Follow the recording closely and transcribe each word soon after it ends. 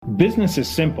Business is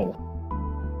simple.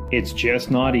 It's just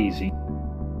not easy.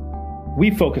 We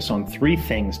focus on three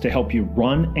things to help you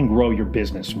run and grow your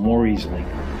business more easily: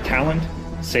 talent,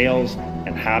 sales,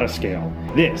 and how to scale.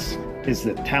 This is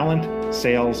the Talent,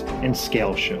 Sales, and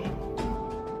Scale Show.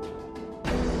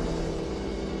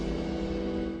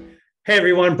 Hey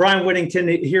everyone, Brian Whittington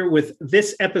here with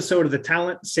this episode of the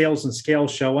Talent, Sales, and Scale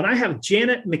Show. And I have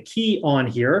Janet McKee on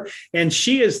here, and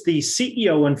she is the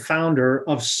CEO and founder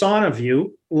of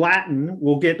SonaView, Latin.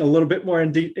 We'll get a little bit more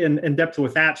in depth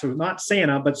with that. So not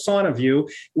Santa, but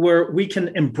SonaView, where we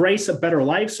can embrace a better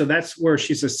life. So that's where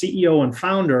she's a CEO and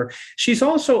founder. She's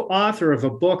also author of a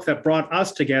book that brought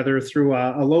us together through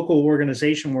a local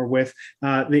organization we're with.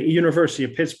 The University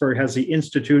of Pittsburgh has the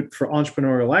Institute for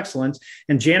Entrepreneurial Excellence.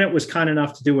 And Janet was kind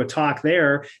enough to do a talk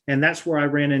there. And that's where I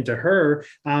ran into her.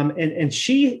 And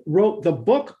she wrote the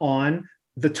book on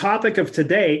the topic of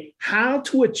today: how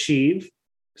to achieve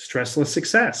stressless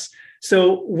success.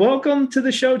 So welcome to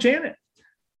the show, Janet.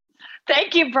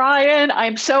 Thank you, Brian.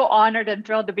 I'm so honored and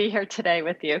thrilled to be here today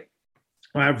with you.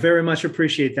 Well, I very much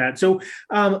appreciate that. So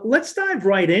let's dive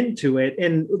right into it.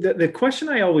 And the question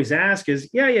I always ask is,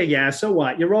 yeah. So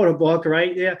what? You wrote a book,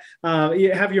 right? Yeah.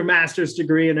 You have your master's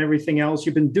degree and everything else.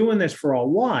 You've been doing this for a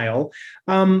while.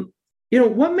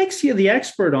 What makes you the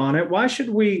expert on it? Why should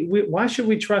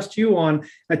we trust you on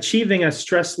achieving a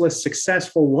stressless,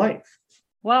 successful life?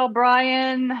 Well,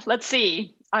 Brian, let's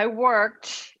see. I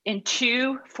worked in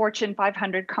 2 Fortune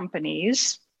 500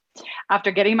 companies after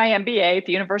getting my MBA at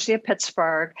the University of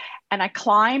Pittsburgh, and I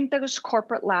climbed those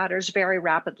corporate ladders very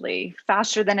rapidly,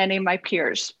 faster than any of my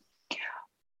peers.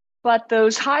 But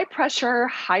those high pressure,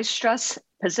 high stress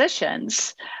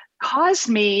positions caused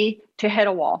me to hit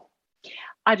a wall.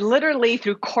 I literally,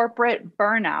 through corporate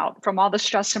burnout from all the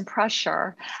stress and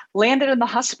pressure, landed in the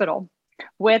hospital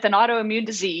with an autoimmune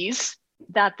disease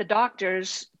that the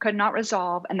doctors could not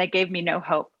resolve, and they gave me no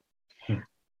hope.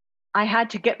 I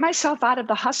had to get myself out of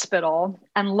the hospital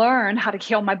and learn how to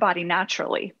heal my body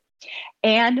naturally.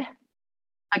 And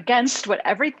against what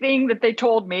everything that they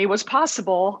told me was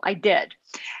possible, I did.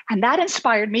 And that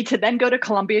inspired me to then go to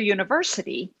Columbia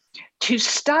University to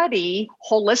study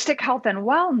holistic health and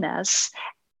wellness.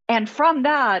 And from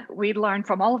that, we learned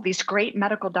from all of these great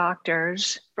medical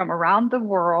doctors from around the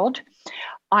world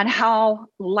on how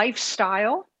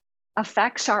lifestyle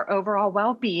affects our overall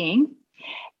well-being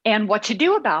and what to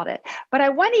do about it. But I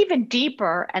went even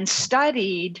deeper and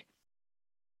studied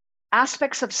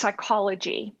aspects of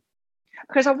psychology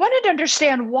because I wanted to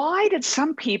understand, why did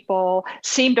some people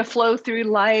seem to flow through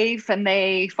life and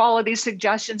they follow these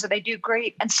suggestions and they do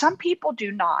great, and some people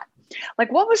do not?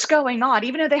 Like, what was going on,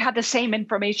 even though they had the same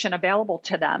information available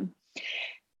to them?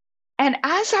 And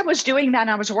as I was doing that,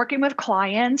 I was working with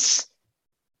clients,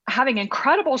 having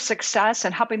incredible success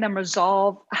and helping them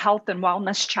resolve health and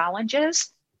wellness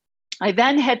challenges. I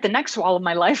then hit the next wall of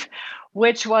my life,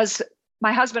 which was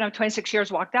my husband of 26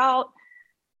 years walked out,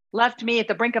 left me at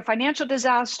the brink of financial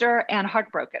disaster and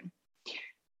heartbroken.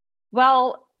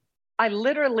 Well, I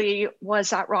literally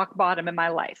was at rock bottom in my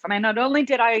life. I mean, not only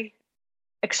did I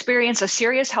experience a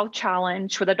serious health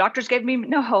challenge where the doctors gave me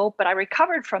no hope, but I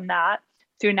recovered from that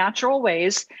through natural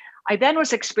ways. I then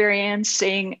was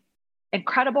experiencing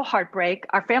incredible heartbreak.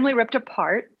 Our family ripped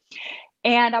apart.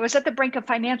 And I was at the brink of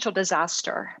financial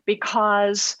disaster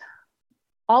because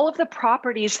all of the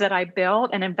properties that I built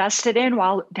and invested in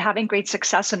while having great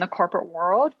success in the corporate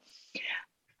world,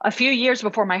 a few years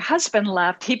before my husband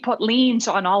left, he put liens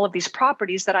on all of these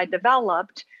properties that I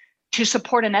developed to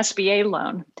support an SBA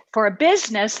loan for a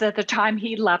business that at the time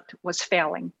he left was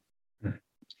failing.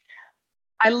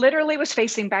 I literally was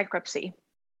facing bankruptcy.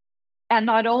 And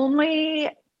not only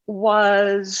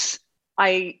was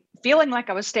I feeling like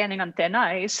I was standing on thin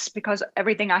ice because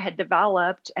everything I had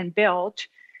developed and built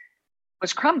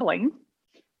was crumbling,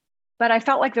 but I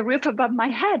felt like the roof above my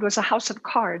head was a house of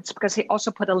cards because he also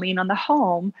put a lien on the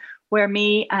home where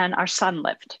me and our son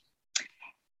lived.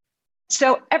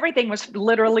 So everything was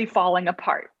literally falling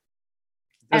apart.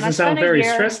 Doesn't sound very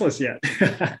stressless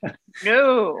yet.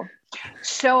 No.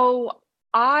 So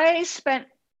I spent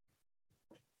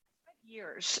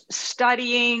years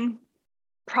studying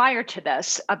prior to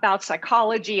this about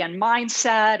psychology and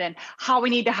mindset and how we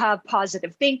need to have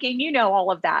positive thinking, all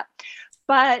of that.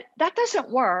 But that doesn't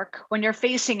work when you're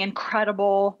facing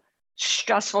incredible,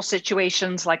 stressful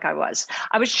situations like I was.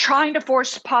 I was trying to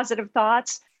force positive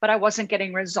thoughts, but I wasn't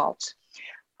getting results.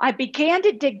 I began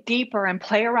to dig deeper and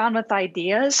play around with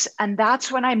ideas. And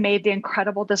that's when I made the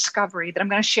incredible discovery that I'm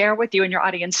going to share with you and your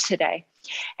audience today.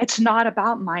 It's not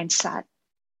about mindset.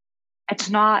 It's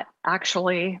not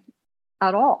actually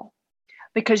at all.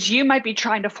 because you might be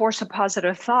trying to force a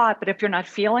positive thought, but if you're not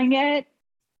feeling it,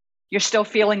 you're still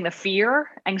feeling the fear,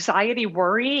 anxiety,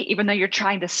 worry, even though you're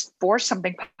trying to force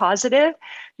something positive,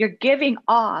 you're giving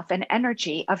off an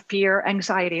energy of fear,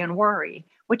 anxiety, and worry,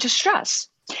 which is stress.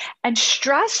 And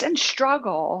stress and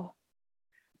struggle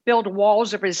build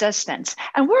walls of resistance.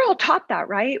 And we're all taught that,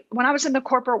 right? When I was in the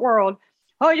corporate world,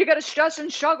 oh, you got to stress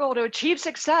and struggle to achieve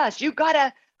success. You got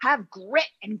to have grit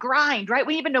and grind, right?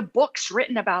 We even know books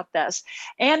written about this.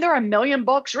 And there are a million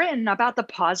books written about the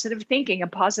positive thinking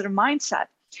and positive mindset.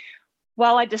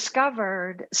 Well, I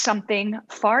discovered something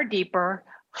far deeper,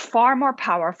 far more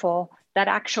powerful that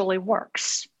actually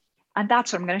works. And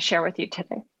that's what I'm going to share with you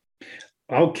today.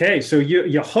 Okay, so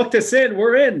you hooked us in.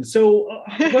 We're in. So,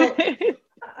 well,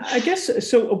 I guess,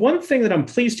 so one thing that I'm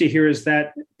pleased to hear is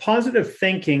that positive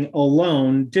thinking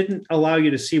alone didn't allow you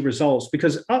to see results,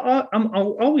 because I'm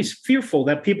always fearful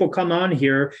that people come on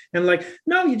here and like,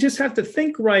 no, you just have to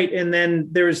think right. And then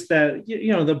there's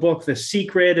the book, The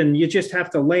Secret, and you just have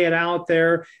to lay it out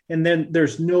there. And then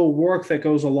there's no work that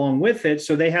goes along with it.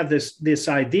 So they have this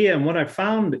idea. And what I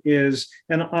found is,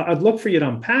 and I'd look for you to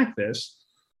unpack this,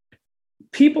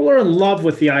 people are in love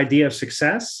with the idea of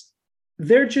success.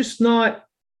 They're just not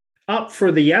up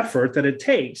for the effort that it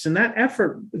takes. And that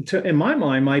effort, in my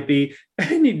mind, might be,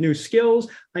 I need new skills,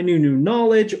 I need new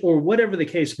knowledge, or whatever the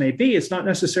case may be. It's not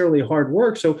necessarily hard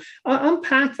work. So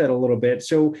unpack that a little bit.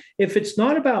 So if it's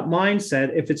not about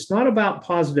mindset, if it's not about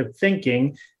positive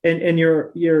thinking, and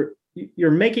you're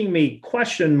making me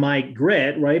question my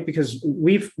grit, right? Because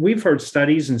we've heard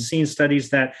studies and seen studies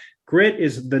that grit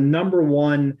is the number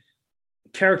one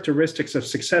characteristics of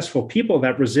successful people,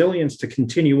 that resilience to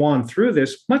continue on through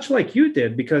this, much like you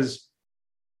did, because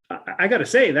I got to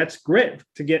say, that's grit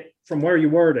to get from where you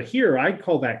were to here. I'd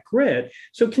call that grit.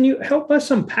 So can you help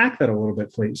us unpack that a little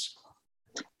bit, please?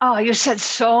 Oh, you said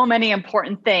so many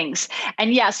important things.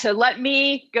 And yeah, so let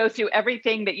me go through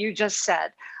everything that you just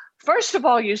said. First of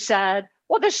all, you said,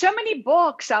 well, there's so many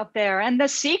books out there, and The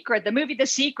Secret, the movie The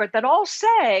Secret, that all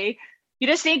say you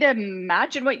just need to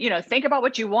imagine think about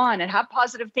what you want and have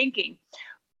positive thinking.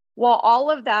 Well,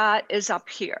 all of that is up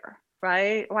here,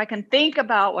 right? Well, I can think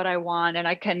about what I want and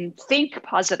I can think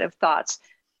positive thoughts,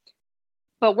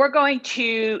 but we're going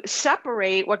to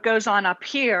separate what goes on up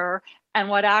here and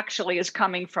what actually is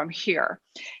coming from here.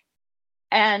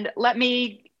 And let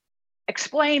me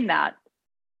explain that.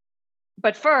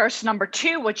 But first, number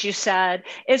two, what you said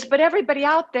is, but everybody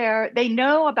out there, they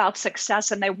know about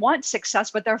success and they want success,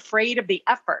 but they're afraid of the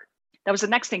effort. That was the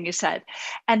next thing you said.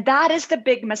 And that is the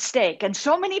big mistake. And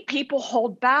so many people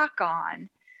hold back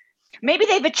on, maybe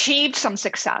they've achieved some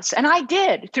success. And I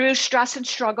did, through stress and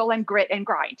struggle and grit and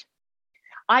grind.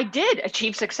 I did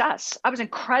achieve success. I was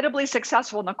incredibly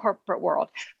successful in the corporate world,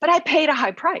 but I paid a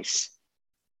high price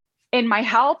in my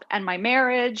health and my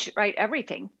marriage, right?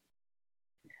 Everything.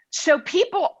 So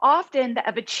people often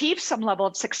have achieved some level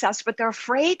of success, but they're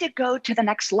afraid to go to the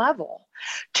next level,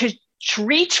 to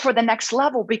reach for the next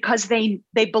level, because they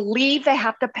believe they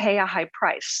have to pay a high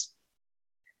price.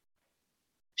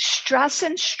 Stress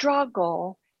and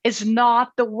struggle is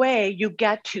not the way you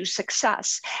get to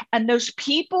success. And those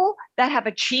people that have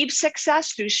achieved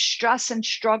success through stress and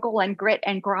struggle and grit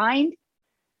and grind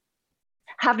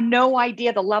have no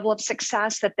idea the level of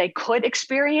success that they could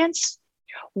experience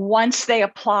once they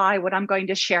apply what I'm going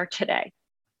to share today.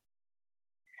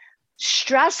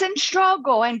 Stress and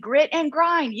struggle and grit and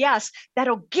grind, yes,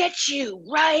 that'll get you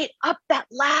right up that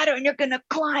ladder, and you're going to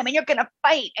climb and you're going to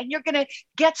fight and you're going to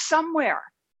get somewhere.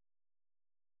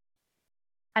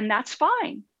 And that's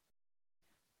fine.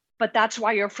 But that's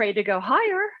why you're afraid to go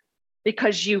higher,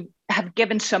 because you have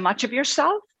given so much of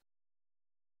yourself.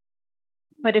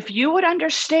 But if you would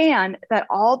understand that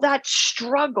all that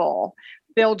struggle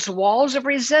builds walls of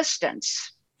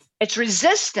resistance. It's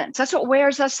resistance. That's what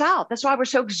wears us out. That's why we're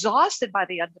so exhausted by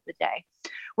the end of the day.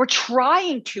 We're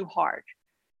trying too hard.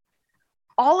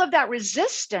 All of that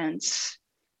resistance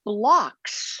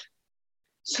blocks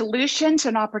solutions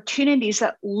and opportunities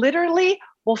that literally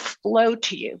will flow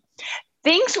to you.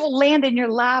 Things will land in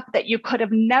your lap that you could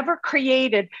have never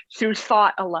created through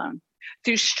thought alone,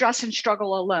 through stress and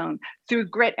struggle alone, through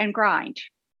grit and grind.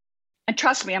 And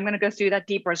trust me, I'm going to go through that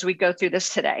deeper as we go through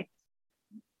this today.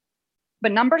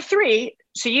 But number three,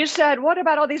 so you said, what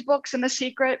about all these books and The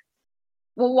Secret?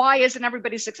 Well, why isn't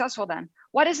everybody successful then?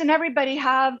 Why doesn't everybody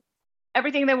have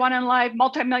everything they want in life,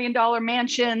 multi-million-dollar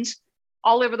mansions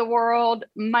all over the world,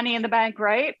 money in the bank,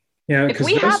 right? Yeah. If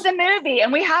we have the movie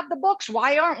and we have the books,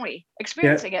 why aren't we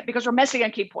experiencing it? Because we're missing a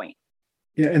key point.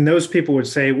 Yeah, and those people would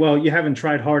say, well, you haven't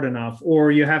tried hard enough,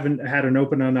 or you haven't had an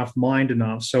open enough mind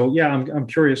enough. So yeah, I'm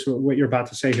curious what you're about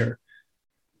to say here.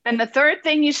 And the third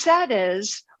thing you said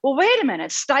is, well, wait a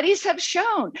minute. Studies have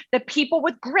shown that people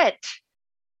with grit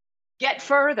get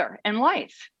further in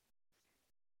life.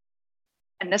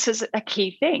 And this is a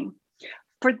key thing.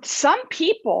 For some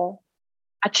people,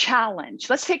 a challenge,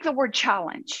 let's take the word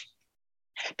challenge.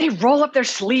 They roll up their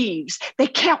sleeves. They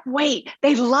can't wait.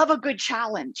 They love a good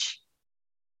challenge.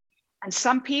 And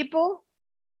some people,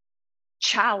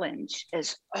 challenge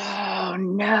is, oh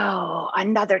no,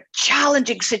 another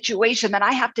challenging situation that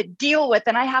I have to deal with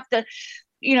and I have to,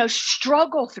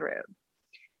 struggle through.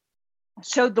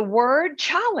 So the word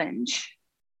challenge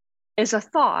is a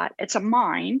thought, it's a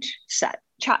mindset.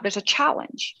 There's a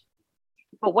challenge.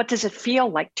 But what does it feel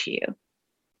like to you?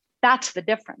 That's the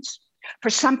difference.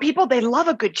 For some people, they love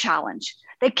a good challenge.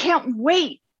 They can't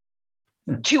wait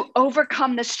to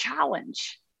overcome this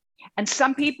challenge. And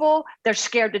some people, they're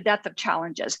scared to death of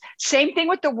challenges. Same thing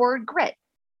with the word grit.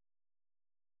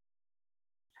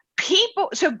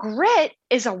 So grit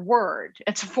is a word.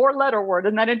 It's a 4-letter word.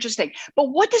 Isn't that interesting? But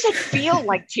what does it feel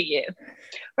like to you?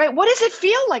 Right? What does it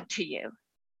feel like to you?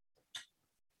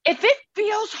 If it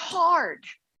feels hard,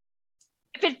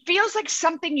 if it feels like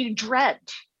something you dread,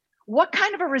 what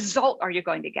kind of a result are you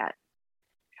going to get?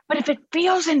 But if it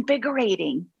feels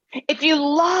invigorating, if you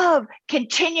love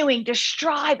continuing to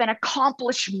strive and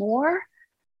accomplish more,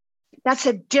 that's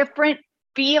a different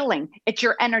feeling. It's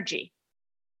your energy.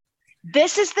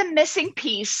 This is the missing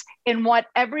piece in what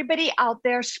everybody out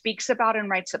there speaks about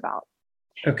and writes about.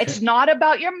 Okay. It's not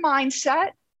about your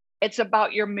mindset. It's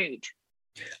about your mood.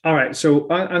 All right. So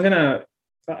I'm going to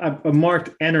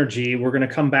marked energy. We're going to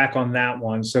come back on that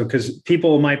one. So, because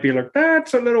people might be like,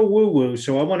 that's a little woo-woo.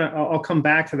 So I'll come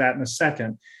back to that in a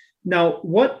second. Now,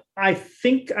 what I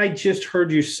think I just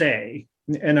heard you say,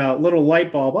 and a little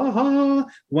light bulb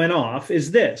went off,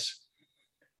 is this.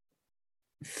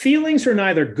 Feelings are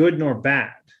neither good nor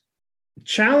bad.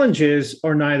 Challenges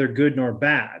are neither good nor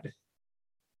bad.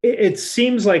 It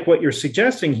seems like what you're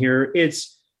suggesting here,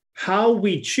 it's how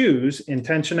we choose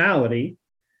intentionality,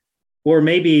 or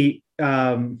maybe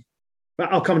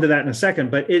I'll come to that in a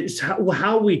second, but it's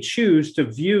how we choose to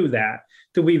view that.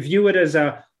 Do we view it as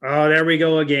oh, there we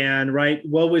go again, right?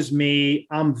 Woe is me,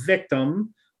 I'm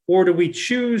victim. Or do we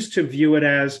choose to view it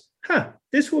as,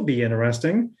 this will be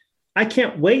interesting. I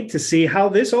can't wait to see how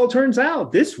this all turns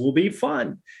out. This will be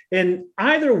fun. And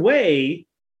either way,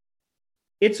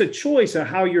 it's a choice of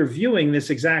how you're viewing this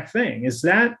exact thing.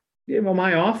 Am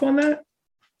I off on that?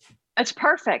 It's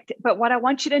perfect. But what I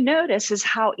want you to notice is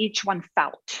how each one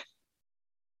felt.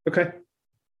 Okay.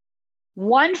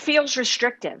 One feels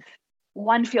restrictive.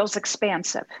 One feels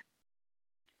expansive.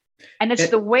 And it's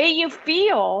the way you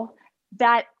feel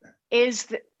that is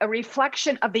a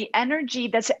reflection of the energy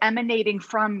that's emanating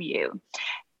from you.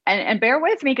 And bear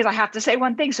with me, because I have to say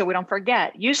one thing so we don't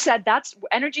forget. You said that's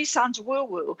energy sounds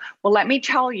woo-woo. Well, let me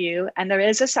tell you, and there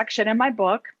is a section in my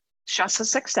book, Just a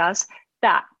Success,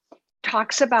 that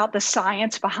talks about the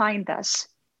science behind this.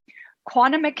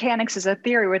 Quantum mechanics is a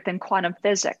theory within quantum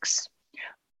physics,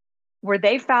 where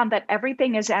they found that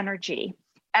everything is energy.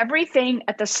 Everything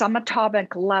at the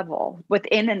subatomic level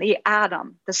within the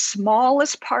atom, the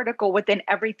smallest particle within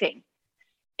everything,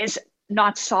 is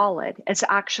not solid. It's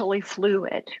actually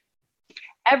fluid.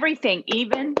 Everything,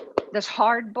 even this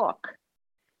hard book,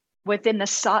 within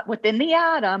the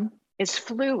atom is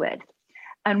fluid.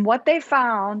 And what they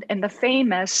found in the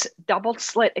famous double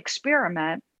slit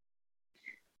experiment,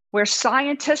 where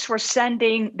scientists were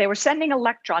sending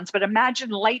electrons, but imagine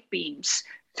light beams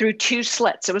through 2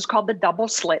 slits. It was called the double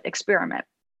slit experiment.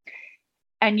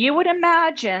 And you would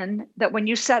imagine that when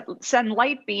you send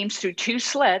light beams through 2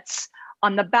 slits,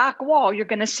 on the back wall, you're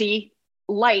going to see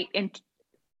light in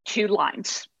 2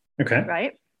 lines. Okay.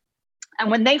 Right?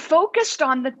 And when they focused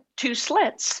on the 2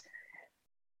 slits,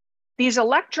 these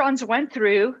electrons went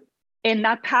through in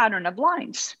that pattern of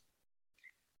lines.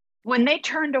 When they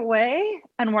turned away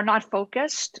and were not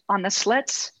focused on the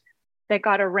slits, they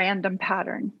got a random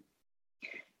pattern.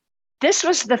 This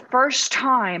was the first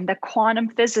time that quantum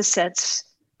physicists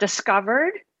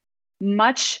discovered,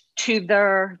 much to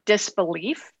their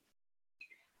disbelief,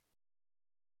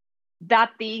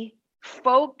 that the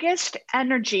focused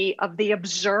energy of the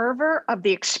observer of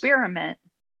the experiment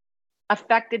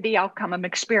affected the outcome of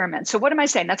experiment. So what am I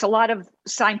saying? That's a lot of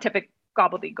scientific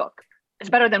gobbledygook. It's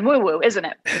better than woo-woo, isn't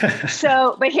it?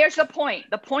 But here's the point.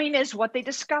 The point is what they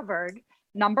discovered.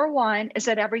 Number 1 is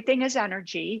that everything is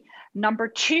energy. Number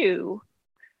 2,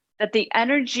 that the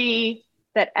energy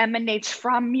that emanates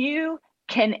from you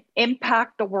can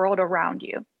impact the world around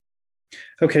you.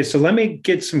 Okay, so let me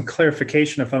get some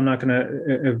clarification if I'm not going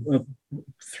to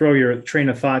throw your train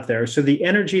of thought there. So the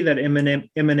energy that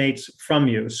emanates from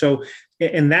you. So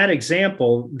in that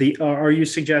example, are you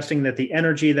suggesting that the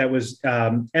energy that was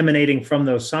emanating from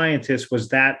those scientists was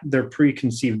that their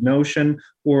preconceived notion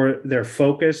or their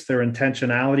focus, their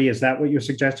intentionality? Is that what you're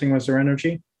suggesting was their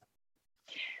energy?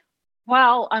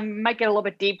 Well, I might get a little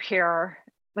bit deep here,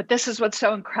 but this is what's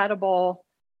so incredible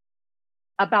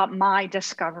about my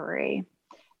discovery.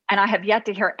 And I have yet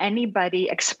to hear anybody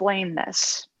explain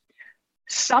this.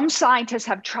 Some scientists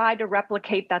have tried to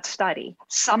replicate that study.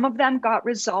 Some of them got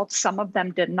results, some of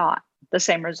them did not, the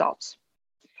same results.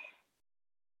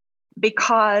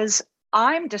 Because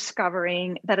I'm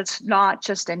discovering that it's not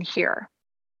just in here.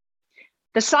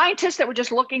 The scientists that were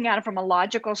just looking at it from a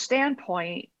logical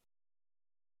standpoint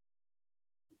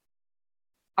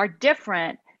are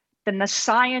different than the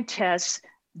scientists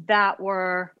that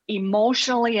were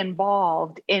emotionally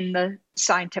involved in the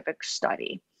scientific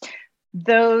study.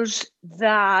 Those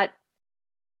that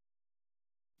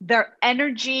their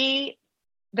energy,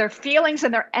 their feelings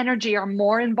and their energy are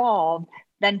more involved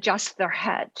than just their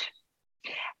head.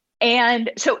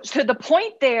 And so the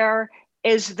point there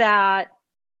is that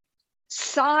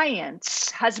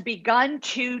science has begun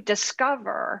to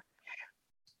discover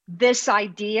this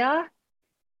idea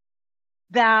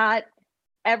that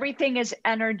everything is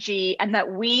energy and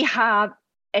that we have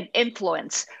an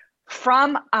influence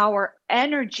from our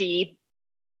energy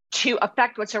to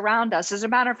affect what's around us. As a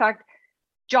matter of fact,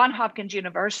 Johns Hopkins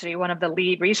University, one of the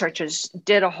lead researchers,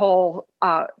 did a whole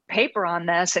paper on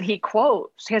this, and he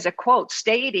has a quote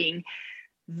stating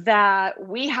that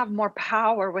we have more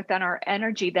power within our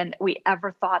energy than we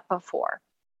ever thought before.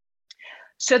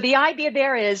 So the idea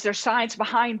there is there's science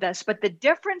behind this, but the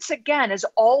difference again is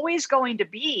always going to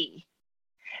be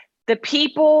the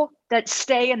people that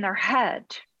stay in their head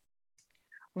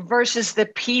versus the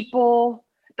people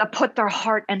that put their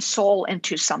heart and soul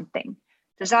into something.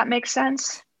 Does that make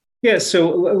sense? Yeah. So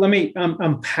let me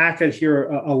unpack it here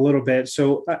a little bit.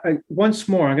 So once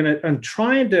more, I'm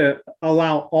trying to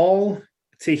allow all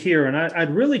to hear, and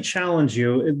I'd really challenge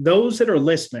you, those that are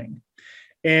listening,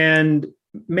 and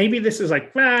maybe this is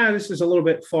like, this is a little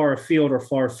bit far afield or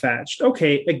far-fetched.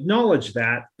 Okay, acknowledge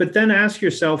that, but then ask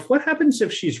yourself, what happens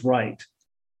if she's right?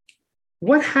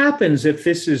 What happens if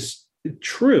this is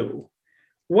true?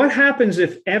 What happens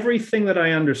if everything that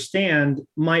I understand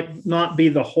might not be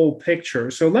the whole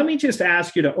picture? So let me just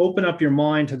ask you to open up your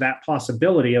mind to that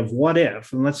possibility of what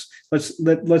if, and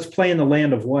let's play in the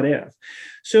land of what if.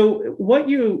 So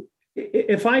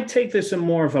if I take this in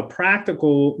more of a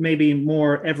practical, maybe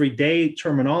more everyday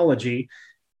terminology,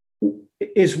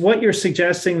 is what you're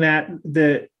suggesting that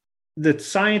the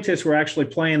scientists were actually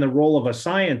playing the role of a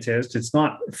scientist? It's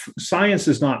not, science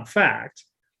is not fact.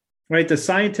 Right? The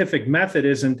scientific method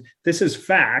isn't, this is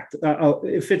fact.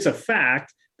 If it's a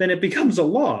fact, then it becomes a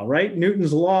law, right?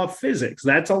 Newton's law of physics,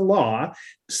 that's a law.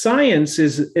 Science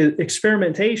is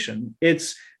experimentation.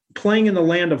 It's playing in the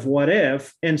land of what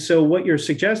if. And so what you're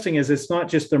suggesting is it's not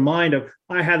just their mind of,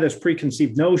 I had this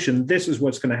preconceived notion, this is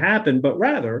what's going to happen, but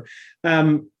rather,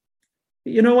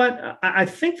 you know what, I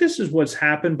think this is what's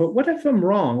happened, but what if I'm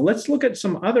wrong? Let's look at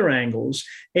some other angles.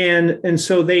 And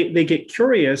so they get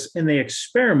curious and they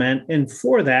experiment. And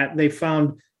for that, they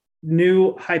found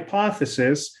new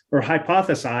hypothesis or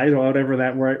hypothesize, or whatever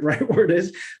that right word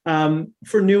is,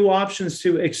 for new options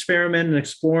to experiment and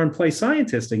explore and play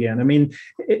scientist again. I mean,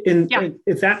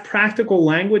 is that practical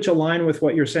language align with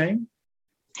what you're saying?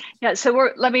 Yeah, so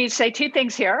let me say two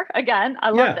things here. Again, I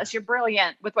love this. You're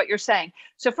brilliant with what you're saying.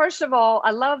 So first of all,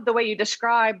 I love the way you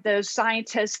describe those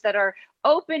scientists that are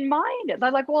open-minded. They're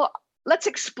like, well, let's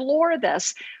explore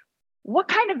this. What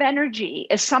kind of energy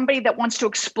is somebody that wants to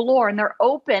explore and they're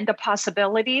open to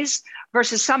possibilities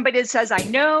versus somebody that says, I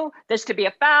know this to be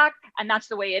a fact and that's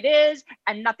the way it is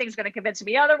and nothing's going to convince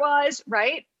me otherwise,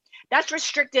 right? That's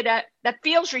restricted. That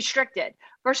feels restricted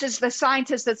versus the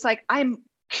scientist that's like, I'm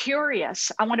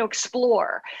curious, I want to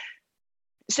explore.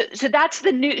 So that's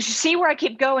the new, see where I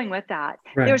keep going with that.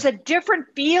 Right. There's a different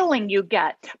feeling you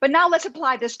get. But now let's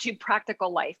apply this to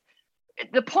practical life.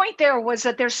 The point there was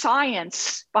that there's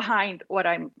science behind what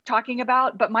I'm talking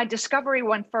about, but my discovery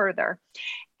went further.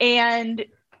 And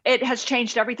it has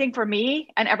changed everything for me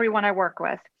and everyone I work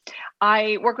with.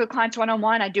 I work with clients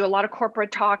one-on-one. I do a lot of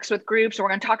corporate talks with groups. We're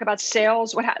going to talk about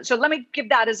sales. So let me give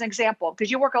that as an example,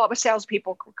 because you work a lot with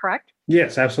salespeople, correct?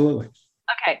 Yes, absolutely.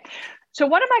 Okay. So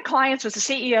one of my clients was the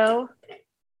CEO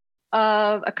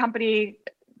of a company,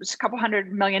 it was a couple $100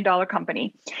 million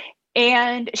company.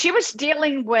 And she was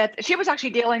actually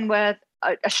dealing with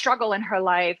a struggle in her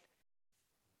life.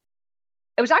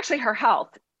 It was actually her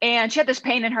health. And she had this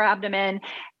pain in her abdomen,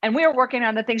 and we were working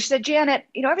on the things. She said, Janet,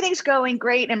 everything's going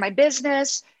great in my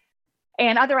business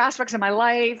and other aspects of my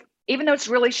life, even though it's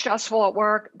really stressful at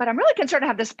work, but I'm really concerned to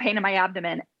have this pain in my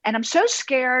abdomen. And I'm so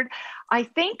scared. I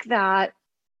think that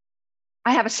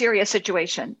I have a serious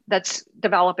situation that's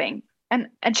developing.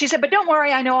 And she said, but don't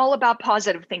worry, I know all about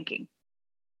positive thinking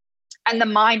and the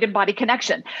mind and body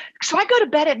connection. So I go to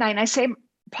bed at night and I say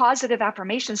positive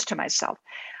affirmations to myself.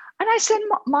 And I said,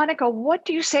 Monica, what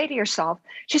do you say to yourself?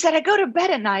 She said, I go to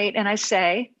bed at night and I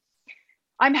say,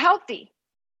 I'm healthy.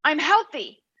 I'm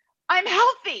healthy. I'm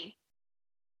healthy.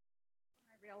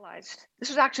 I realized this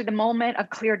was actually the moment of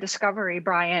clear discovery,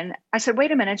 Brian. I said,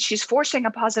 wait a minute, she's forcing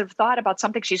a positive thought about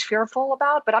something she's fearful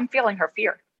about, but I'm feeling her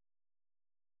fear.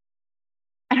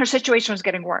 And her situation was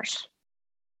getting worse.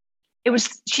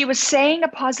 She was saying a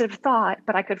positive thought,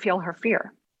 but I could feel her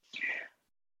fear.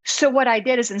 So what I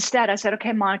did is instead I said,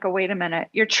 okay, Monica, wait a minute.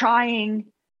 You're trying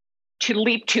to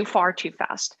leap too far too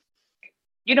fast.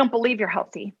 You don't believe you're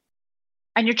healthy.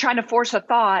 And you're trying to force a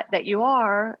thought that you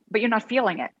are, but you're not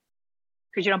feeling it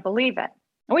because you don't believe it.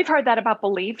 And we've heard that about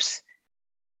beliefs.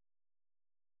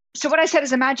 So what I said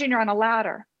is imagine you're on a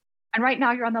ladder. And right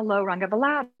now you're on the low rung of a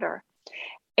ladder.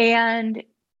 And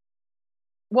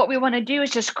what we want to do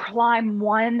is just climb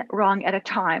one rung at a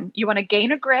time. You want to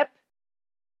gain a grip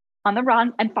on the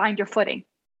rung and find your footing.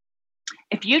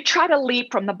 If you try to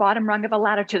leap from the bottom rung of a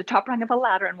ladder to the top rung of a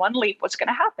ladder in one leap, what's going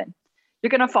to happen? You're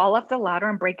going to fall off the ladder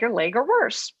and break your leg or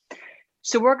worse.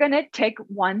 So we're going to take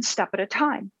one step at a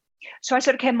time. So I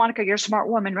said, okay, Monica, you're a smart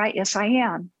woman, right? Yes, I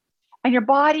am. And your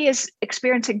body is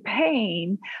experiencing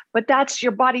pain, but that's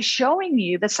your body showing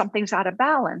you that something's out of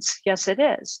balance. Yes, it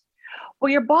is.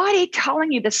 Well, your body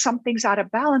telling you that something's out of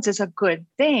balance is a good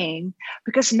thing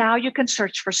because now you can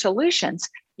search for solutions.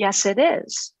 Yes, it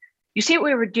is. You see what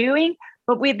we were doing?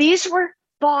 But these were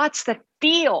thoughts that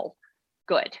feel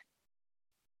good,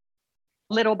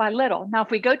 little by little. Now,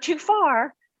 if we go too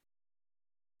far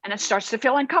and it starts to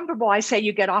feel uncomfortable, I say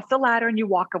you get off the ladder and you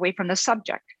walk away from the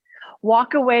subject.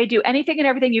 Walk away, do anything and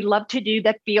everything you'd love to do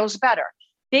that feels better.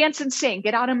 Dance and sing,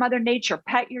 get out in Mother Nature,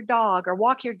 pet your dog or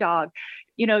walk your dog,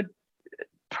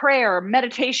 prayer,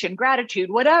 meditation, gratitude,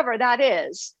 whatever that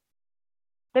is,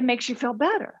 that makes you feel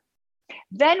better.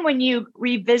 Then when you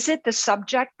revisit the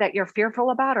subject that you're fearful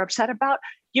about or upset about,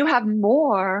 you have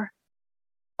more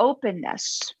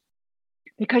openness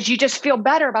because you just feel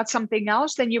better about something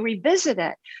else, then you revisit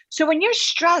it. So when you're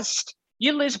stressed,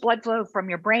 you lose blood flow from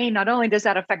your brain. Not only does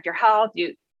that affect your health,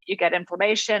 you get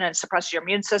inflammation and suppresses your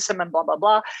immune system and blah, blah,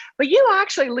 blah, but you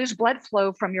actually lose blood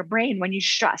flow from your brain when you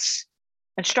stress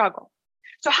and struggle.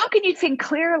 So how can you think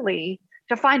clearly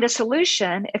to find a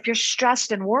solution if you're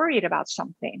stressed and worried about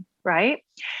something, right?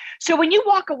 So when you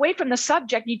walk away from the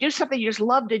subject, you do something you just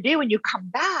love to do and you come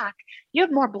back, you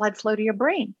have more blood flow to your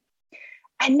brain.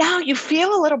 And now you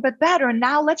feel a little bit better. And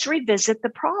now let's revisit the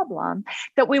problem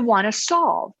that we want to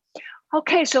solve.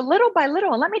 Okay, so little by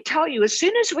little, and let me tell you, as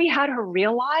soon as we had her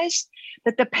realize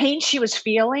that the pain she was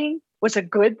feeling was a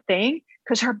good thing,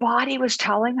 because her body was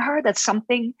telling her that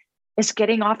something is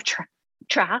getting off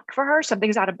track for her,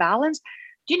 something's out of balance.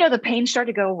 Do you know the pain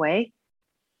started to go away?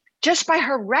 Just by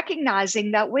her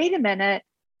recognizing that, wait a minute,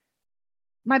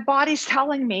 my body's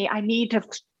telling me I need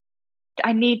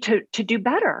to do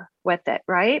better with it,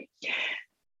 right?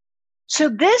 So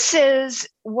this is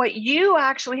what you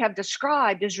actually have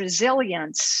described as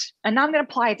resilience. And now I'm going to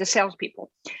apply it to salespeople.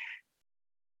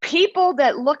 People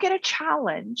that look at a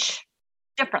challenge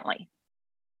differently.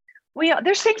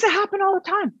 There's things that happen all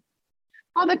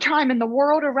the time in the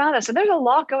world around us. And there's a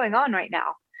lot going on right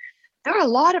now. There are a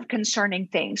lot of concerning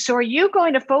things. So are you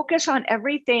going to focus on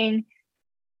everything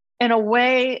in a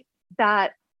way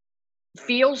that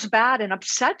feels bad and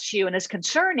upsets you and is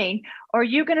concerning? Or are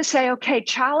you going to say, okay,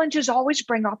 challenges always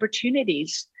bring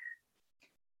opportunities?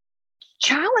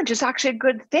 Challenge is actually a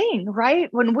good thing, right?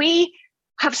 When we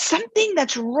have something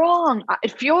that's wrong,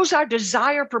 it fuels our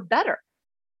desire for better.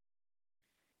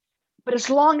 But as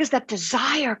long as that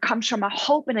desire comes from a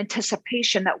hope and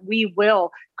anticipation that we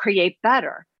will create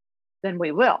better, then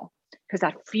we will, because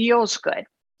that feels good.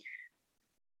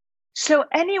 So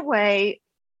anyway,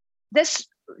 this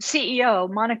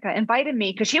CEO, Monica, invited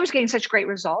me because she was getting such great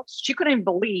results. She couldn't even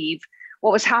believe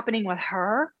what was happening with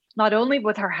her, not only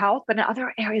with her health, but in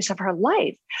other areas of her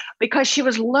life, because she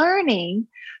was learning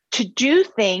to do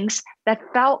things that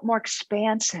felt more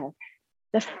expansive,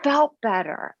 that felt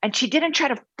better. And she didn't try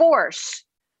to force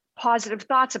positive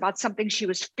thoughts about something she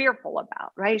was fearful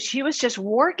about, right? She was just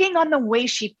working on the way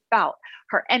she felt,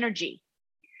 her energy.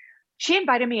 She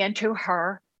invited me into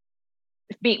her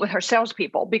meet with her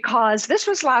salespeople, because this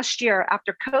was last year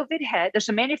after COVID hit. There's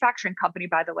a manufacturing company,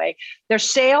 by the way, their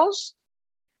sales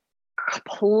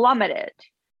plummeted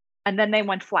and then they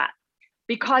went flat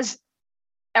because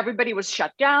everybody was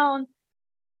shut down.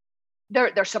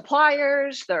 Their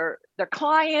suppliers, their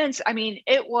clients. I mean,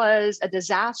 it was a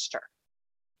disaster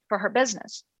for her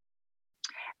business.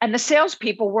 And the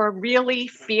salespeople were really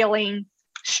feeling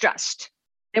stressed.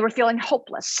 They were feeling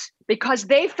hopeless because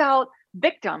they felt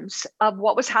victims of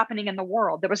what was happening in the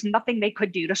world. There was nothing they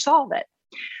could do to solve it.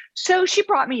 So she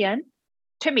brought me in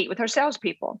to meet with her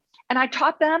salespeople. And I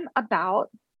taught them about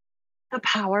the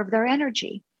power of their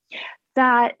energy,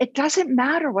 that it doesn't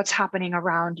matter what's happening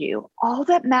around you. All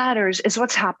that matters is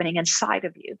what's happening inside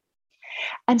of you.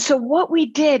 And so what we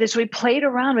did is we played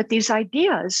around with these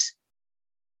ideas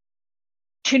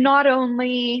to not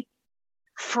only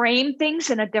frame things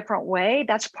in a different way.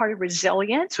 That's part of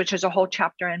resilience, which is a whole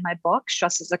chapter in my book,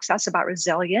 Stress is Success, about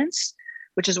resilience,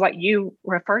 which is what you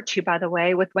refer to, by the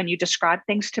way, with when you describe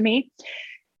things to me.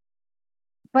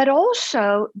 But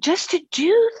also just to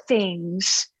do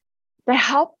things that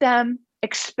help them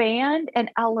expand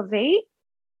and elevate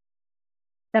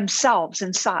themselves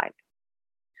inside.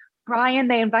 Brian,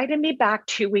 they invited me back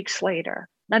 2 weeks later.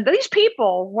 Now, these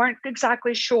people weren't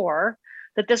exactly sure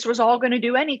that this was all going to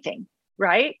do anything,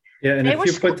 right? Yeah, and if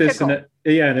you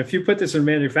put this in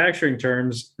manufacturing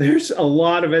terms, there's a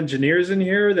lot of engineers in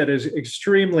here that is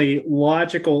extremely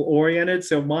logical oriented.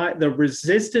 So the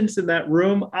resistance in that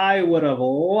room, I would have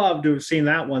loved to have seen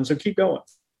that one. So keep going.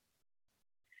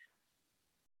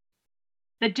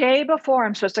 The day before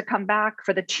I'm supposed to come back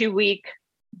for the 2-week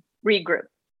regroup,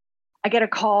 I get a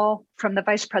call from the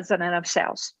vice president of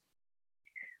sales.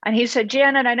 And he said,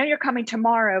 Janet, I know you're coming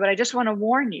tomorrow, but I just want to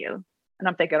warn you. And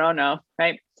I'm thinking, oh no,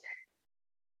 right?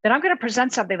 Then I'm going to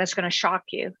present something that's going to shock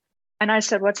you. And I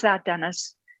said, what's that,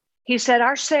 Dennis? He said,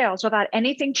 our sales, without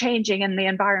anything changing in the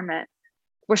environment,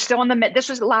 we're still in the midst. This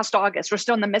was last August. We're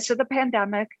still in the midst of the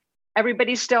pandemic.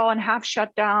 Everybody's still in half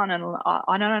shutdown and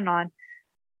on and on.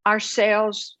 Our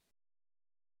sales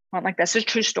went like this. It's a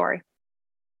true story.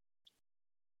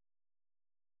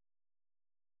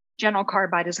 General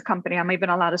Carbide is a company I'm even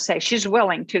allowed to say. She's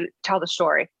willing to tell the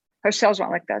story. Her sales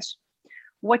went like this.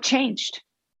 What changed?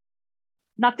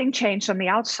 Nothing changed on the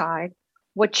outside.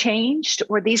 What changed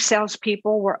were these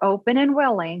salespeople were open and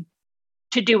willing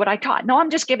to do what I taught. No, I'm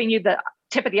just giving you the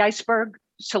tip of the iceberg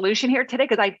solution here today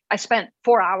because I spent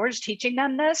 4 hours teaching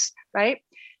them this, right?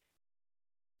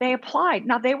 They applied.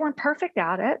 Now, they weren't perfect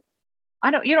at it.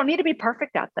 You don't need to be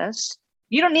perfect at this.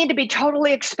 You don't need to be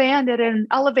totally expanded and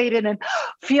elevated and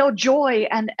feel joy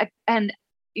and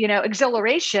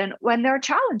exhilaration when there are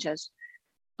challenges.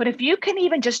 But if you can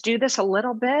even just do this a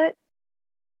little bit,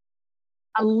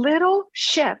 a little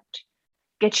shift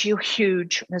gets you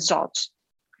huge results.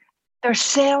 Their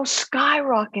sales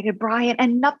skyrocketed, Brian,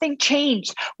 and nothing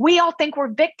changed. We all think we're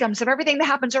victims of everything that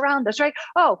happens around us, right?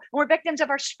 Oh, we're victims of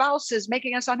our spouses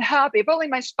making us unhappy. If only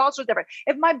my spouse was different.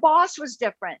 If my boss was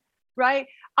different, right?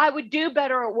 I would do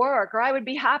better at work, or I would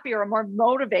be happier or more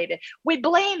motivated. We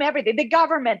blame everything, the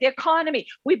government, the economy.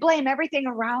 We blame everything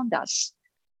around us.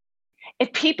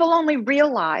 If people only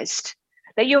realized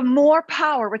that you have more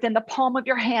power within the palm of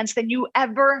your hands than you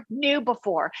ever knew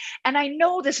before. And I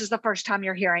know this is the first time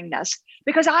you're hearing this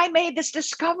because I made this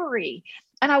discovery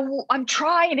and I'm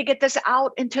trying to get this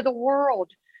out into the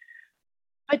world.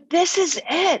 But this is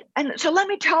it. And so let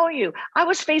me tell you, I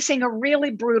was facing a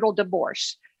really brutal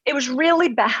divorce. It was really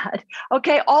bad.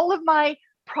 Okay. All of my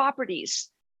properties,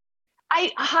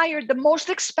 I hired the most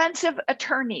expensive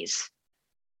attorneys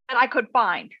that I could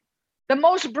find. The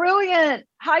most brilliant,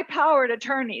 high-powered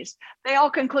attorneys, they all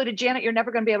concluded, Janet, you're never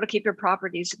going to be able to keep your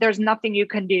properties. There's nothing you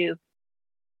can do.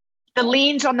 The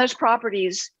liens on those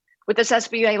properties with this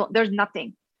SBA, there's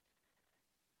nothing.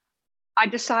 I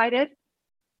decided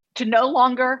to no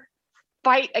longer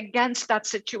fight against that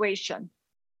situation.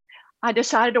 I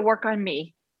decided to work on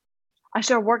me. I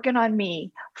started working on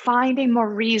me, finding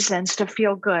more reasons to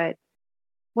feel good.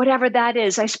 Whatever that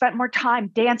is, I spent more time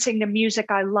dancing to music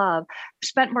I love,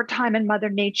 spent more time in Mother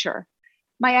Nature.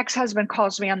 My ex-husband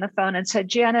calls me on the phone and said,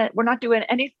 Janet, we're not doing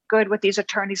any good with these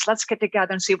attorneys. Let's get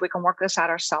together and see if we can work this out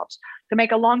ourselves. To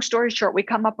make a long story short, we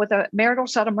come up with a marital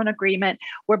settlement agreement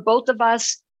where both of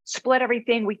us split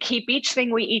everything. We keep each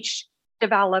thing we each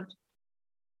developed.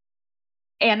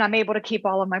 And I'm able to keep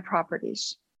all of my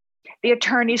properties. The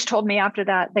attorneys told me after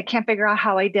that, they can't figure out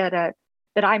how I did it,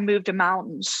 that I moved to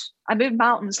mountains. I moved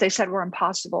mountains they said were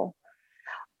impossible.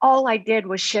 All I did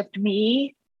was shift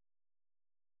me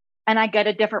And I get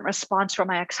a different response from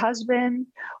my ex-husband.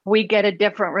 We get a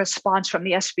different response from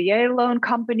the SBA loan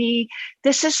company.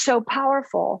 This is so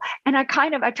powerful. And I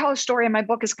tell a story in my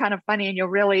book. Is kind of funny, and you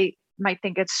really might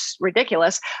think it's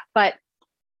ridiculous, but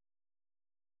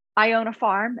I own a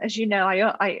farm. As you know,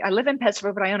 I live in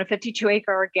Pittsburgh, but I own a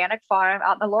 52-acre organic farm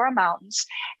out in the Laurel Mountains.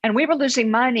 And we were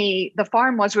losing money. The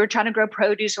farm was, we were trying to grow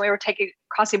produce, and we were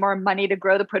costing more money to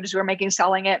grow the produce we were making,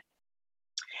 selling it.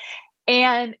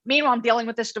 And meanwhile, I'm dealing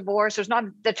with this divorce. There's not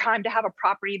the time to have a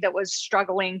property that was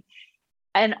struggling.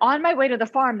 And on my way to the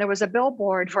farm, there was a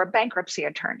billboard for a bankruptcy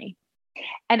attorney.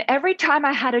 And every time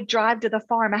I had to drive to the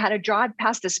farm, I had to drive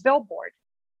past this billboard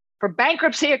for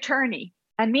bankruptcy attorney.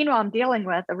 And meanwhile, I'm dealing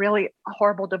with a really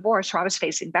horrible divorce where I was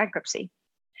facing bankruptcy.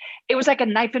 It was like a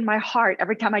knife in my heart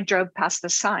every time I drove past the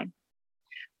sign.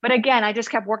 But again, I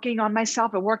just kept working on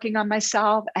myself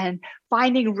and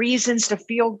finding reasons to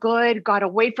feel good, got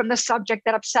away from the subject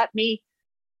that upset me.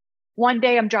 One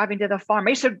day I'm driving to the farm.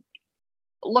 I used to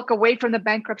look away from the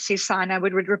bankruptcy sign. I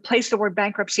would replace the word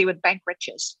bankruptcy with bank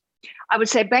riches. I would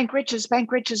say bank riches,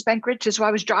 bank riches, bank riches while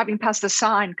I was driving past the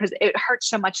sign because it hurt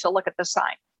so much to look at the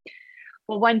sign.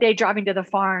 Well, one day driving to the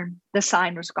farm, the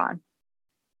sign was gone.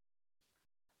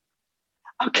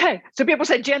 Okay, so people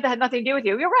said, Jen, that had nothing to do with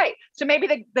you. You're right. So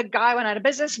maybe the guy went out of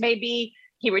business. Maybe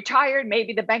he retired.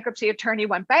 Maybe the bankruptcy attorney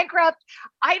went bankrupt.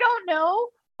 I don't know.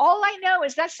 All I know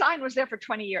is that sign was there for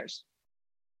 20 years.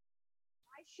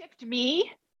 I shift me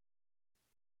and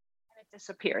it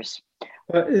disappears.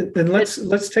 And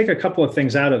let's take a couple of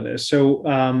things out of this.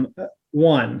 So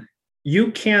one,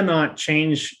 you cannot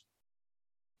change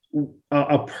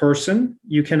a person.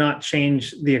 You cannot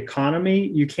change the economy.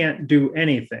 You can't do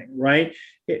anything, right?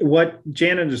 What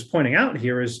Janet is pointing out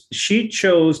here is she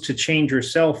chose to change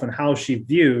herself and how she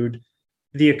viewed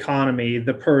the economy,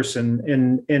 the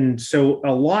person. And so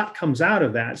a lot comes out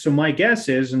of that. So my guess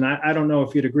is, and I don't know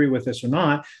if you'd agree with this or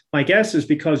not, my guess is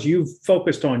because you've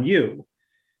focused on you.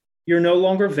 You're no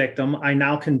longer a victim. I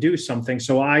now can do something.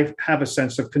 So I have a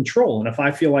sense of control. And if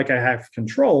I feel like I have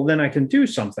control, then I can do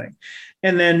something.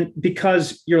 And then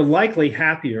because you're likely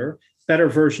happier, better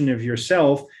version of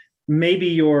yourself, maybe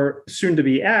your soon to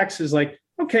be ex is like,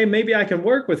 okay, maybe I can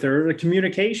work with her. The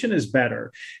communication is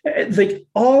better. Like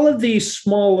all of these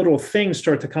small little things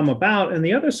start to come about. And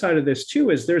the other side of this too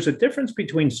is there's a difference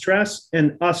between stress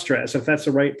and eustress, if that's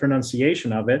the right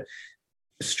pronunciation of it.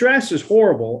 Stress is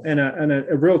horrible and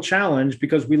a real challenge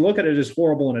because we look at it as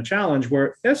horrible and a challenge,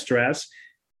 where eustress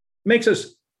makes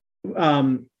us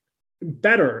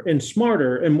better and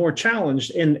smarter and more challenged,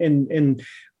 and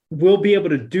we'll be able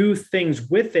to do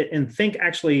things with it and think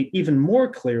actually even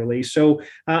more clearly. So,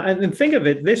 and think of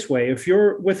it this way: if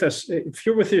you're with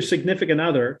your significant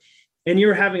other and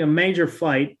you're having a major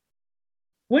fight,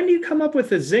 when do you come up with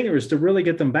the zingers to really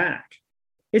get them back?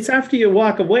 It's after you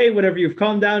walk away, whenever you've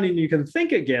calmed down and you can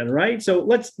think again, right? So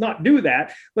let's not do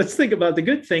that. Let's think about the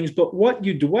good things, but what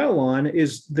you dwell on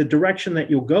is the direction that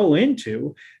you'll go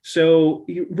into. So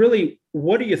you really,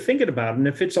 what are you thinking about? And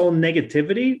if it's all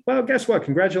negativity, well, guess what?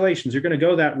 Congratulations. You're going to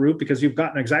go that route because you've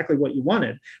gotten exactly what you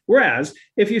wanted. Whereas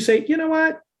if you say, you know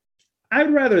what,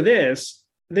 I'd rather this,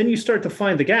 then you start to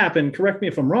find the gap. And correct me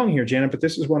if I'm wrong here, Janet, but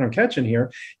this is what I'm catching here.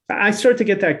 I start to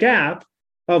get that gap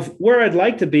of where I'd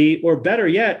like to be, or better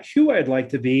yet, who I'd like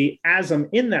to be as I'm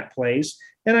in that place.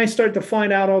 And I start to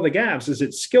find out all the gaps. Is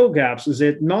it skill gaps? Is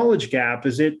it knowledge gap?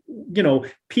 Is it,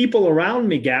 people around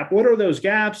me gap? What are those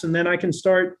gaps? And then I can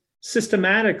start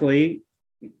systematically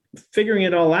figuring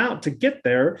it all out to get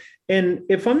there. And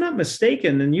if I'm not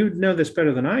mistaken, and you know this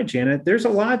better than I, Janet, there's a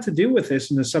lot to do with this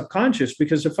in the subconscious,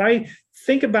 because if I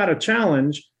think about a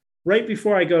challenge right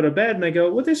before I go to bed and I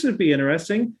go, well, this would be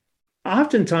interesting,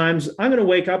 oftentimes I'm going to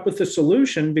wake up with the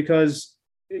solution because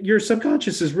your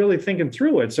subconscious is really thinking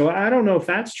through it. So I don't know if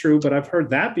that's true, but I've heard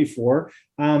that before.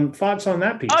 Thoughts on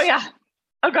that piece? Oh, yeah.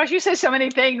 Oh, gosh, you say so many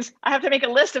things. I have to make a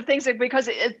list of things because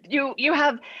you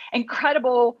have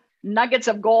incredible nuggets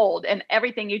of gold in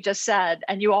everything you just said,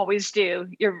 and you always do.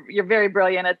 You're very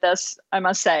brilliant at this, I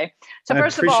must say. So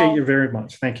first of all, I appreciate you very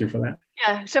much. Thank you for that.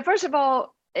 Yeah. So first of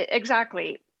all,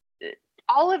 exactly.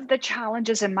 All of the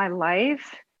challenges in my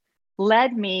life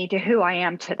led me to who I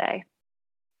am today.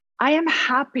 I am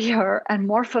happier and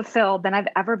more fulfilled than I've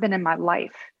ever been in my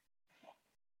life.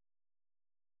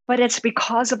 But it's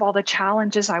because of all the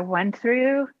challenges I went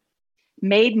through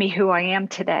made me who I am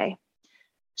today.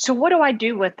 So what do I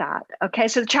do with that? Okay,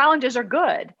 so the challenges are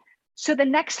good. So the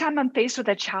next time I'm faced with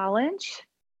a challenge,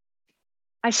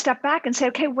 I step back and say,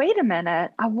 okay, wait a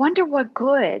minute. I wonder what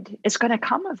good is going to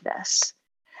come of this.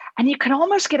 And you can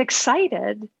almost get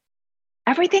excited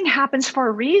Everything happens for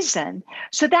a reason.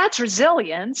 So that's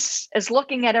resilience, is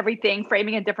looking at everything,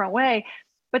 framing it a different way.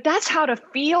 But that's how to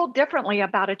feel differently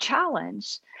about a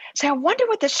challenge. Say, I wonder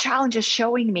what this challenge is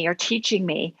showing me or teaching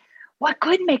me. What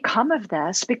good may come of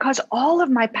this? Because all of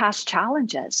my past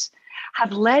challenges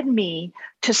have led me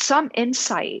to some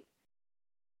insight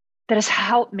that has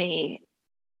helped me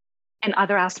in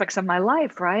other aspects of my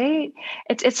life, right?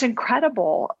 It's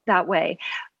incredible that way.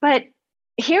 But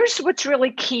here's what's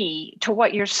really key to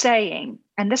what you're saying,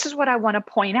 and this is what I want to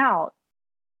point out.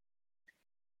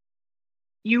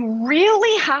 You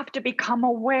really have to become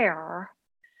aware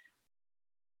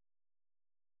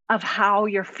of how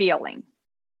you're feeling.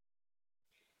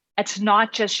 It's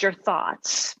not just your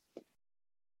thoughts.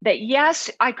 That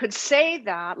yes, I could say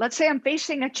that. Let's say I'm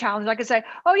facing a challenge. I could say,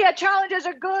 oh yeah, challenges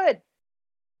are good.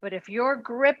 But if you're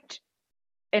gripped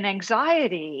in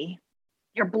anxiety,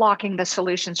 you're blocking the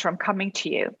solutions from coming to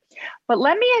you. But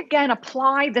let me again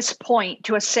apply this point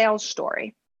to a sales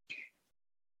story.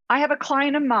 I have a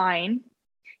client of mine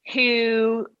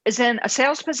who is in a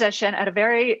sales position at a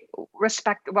very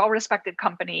well-respected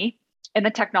company in the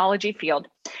technology field.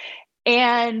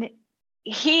 And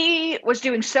he was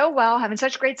doing so well, having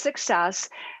such great success,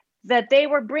 that they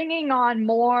were bringing on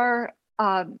more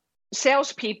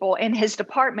salespeople in his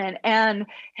department. And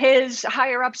his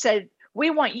higher up said, we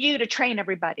want you to train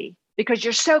everybody because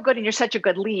you're so good and you're such a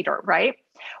good leader, right?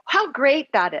 How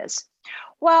great that is.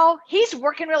 Well, he's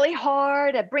working really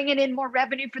hard at bringing in more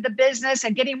revenue for the business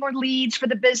and getting more leads for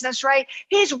the business, right?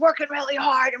 He's working really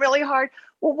hard, really hard.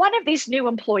 Well, one of these new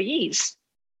employees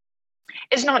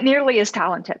is not nearly as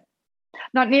talented,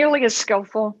 not nearly as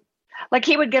skillful. Like,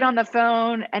 he would get on the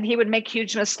phone and he would make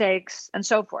huge mistakes and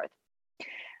so forth.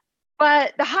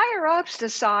 But the higher ups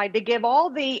decide to give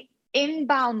all the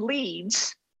inbound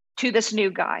leads to this new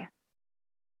guy.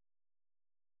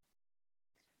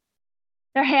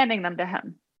 They're handing them to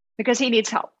him because he needs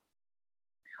help.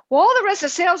 Well, all the rest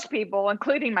of salespeople,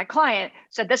 including my client,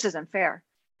 said this isn't fair.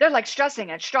 They're like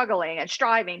stressing and struggling and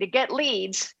striving to get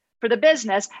leads for the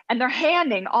business, and they're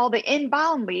handing all the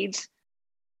inbound leads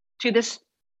to this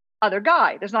other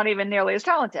guy that's not even nearly as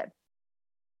talented.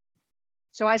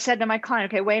 So I said to my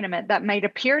client, okay, wait a minute, that might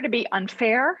appear to be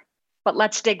unfair, but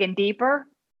let's dig in deeper.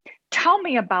 Tell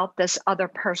me about this other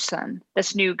person,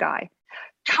 this new guy.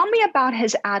 Tell me about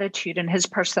his attitude and his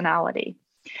personality.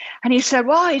 And he said,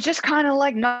 well, he's just kind of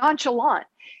like nonchalant.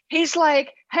 He's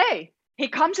like, hey, he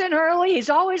comes in early. He's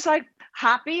always like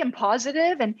happy and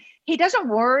positive, and he doesn't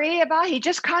worry about, he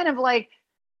just kind of like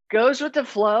goes with the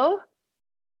flow.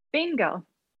 Bingo.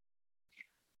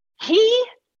 He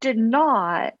did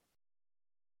not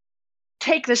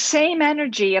take the same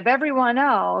energy of everyone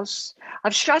else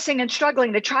of stressing and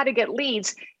struggling to try to get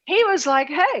leads. He was like,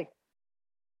 hey,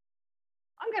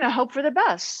 I'm going to hope for the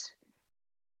best.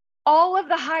 All of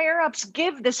the higher ups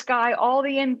give this guy all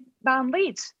the inbound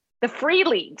leads, the free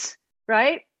leads,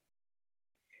 right?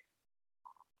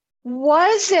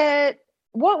 What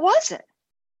was it?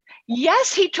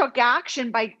 Yes, he took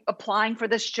action by applying for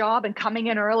this job and coming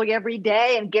in early every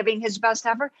day and giving his best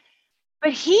effort.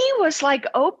 But he was like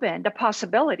open to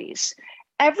possibilities.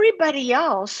 Everybody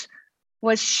else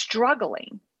was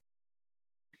struggling.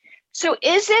 So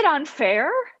is it unfair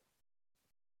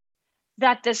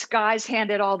that this guy's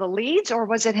handed all the leads, or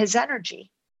was it his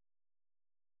energy?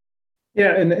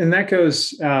 Yeah, and that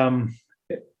goes.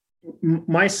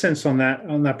 My sense on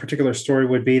that particular story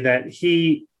would be that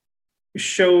he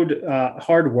showed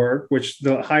hard work, which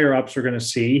the higher ups are going to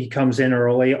see. He comes in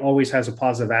early, always has a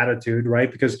positive attitude,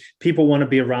 right? Because people want to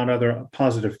be around other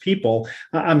positive people.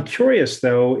 I'm curious,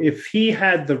 though, if he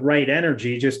had the right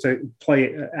energy, just to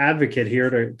play advocate here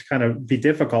to kind of be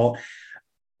difficult,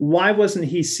 why wasn't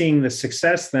he seeing the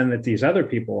success then that these other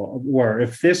people were?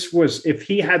 If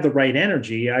he had the right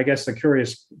energy, I guess the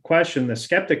curious question, the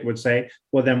skeptic would say,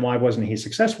 well, then why wasn't he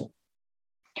successful?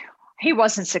 He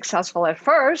wasn't successful at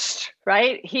first,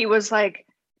 right? He was like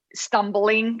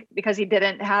stumbling because he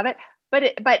didn't have it.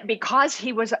 But because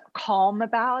he was calm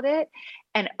about it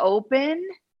and open,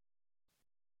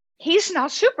 he's now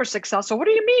super successful. What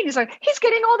do you mean? He's like, he's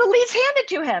getting all the leads handed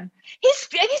to him.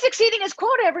 He's exceeding his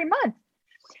quota every month.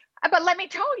 But let me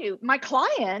tell you, my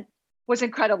client was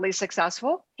incredibly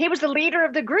successful. He was the leader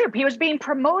of the group. He was being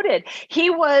promoted. He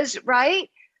was,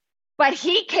 right? But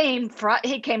he came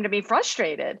to me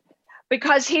frustrated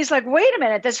because he's like, wait a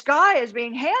minute, this guy is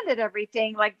being handed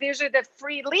everything. Like, these are the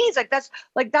free leads.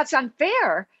 That's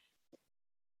unfair.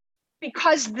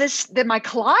 Because my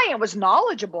client was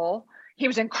knowledgeable. He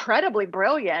was incredibly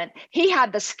brilliant. He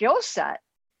had the skill set.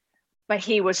 but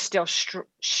he was still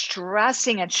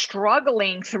stressing and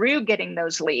struggling through getting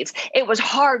those leads. It was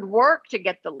hard work to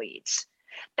get the leads.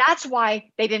 That's why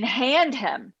they didn't hand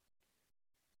him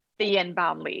the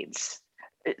inbound leads.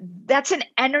 That's an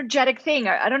energetic thing.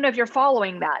 I don't know if you're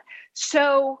following that.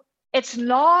 So it's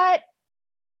not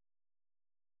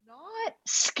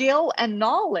skill and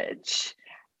knowledge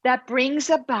that brings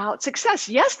about success.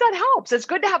 Yes, that helps. It's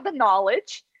good to have the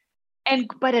knowledge,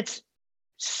 but it's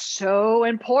so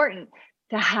important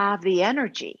to have the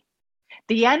energy.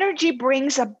 The energy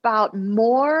brings about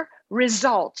more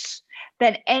results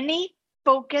than any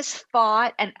focus,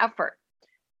 thought, and effort.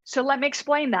 So let me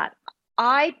explain that.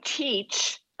 I'm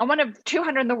one of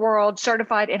 200 in the world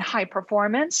certified in high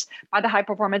performance by the High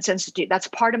Performance Institute. That's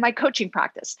part of my coaching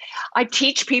practice. I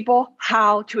teach people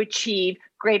how to achieve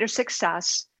greater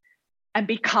success and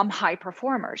become high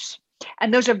performers.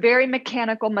 And those are very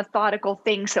mechanical, methodical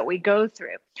things that we go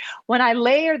through. When I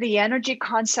layer the energy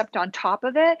concept on top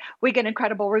of it, we get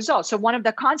incredible results. So one of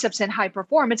the concepts in high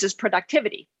performance is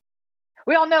productivity.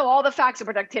 We all know all the facts of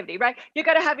productivity, right? You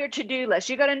got to have your to-do list.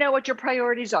 You got to know what your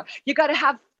priorities are. You got to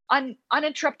have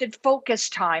uninterrupted focus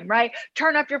time, right?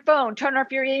 Turn off your phone, turn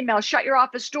off your email, shut your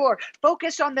office door,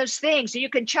 focus on those things so you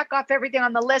can check off everything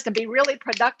on the list and be really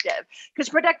productive, because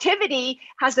productivity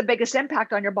has the biggest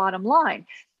impact on your bottom line.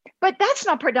 But that's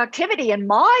not productivity in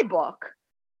my book.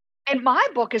 In my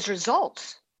book is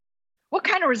results. What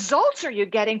kind of results are you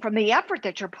getting from the effort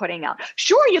that you're putting out?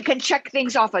 Sure, you can check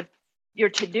things off of your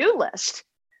to-do list,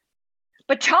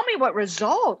 but tell me what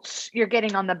results you're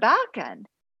getting on the back end.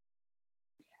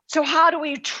 So how do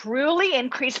we truly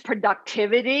increase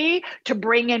productivity to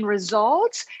bring in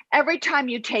results? Every time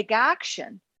you take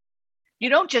action, you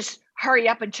don't just hurry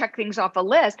up and check things off a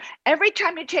list. Every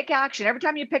time you take action, every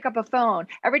time you pick up a phone,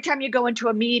 every time you go into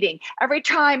a meeting, every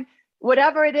time,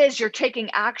 whatever it is you're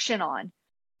taking action on,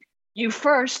 you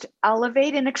first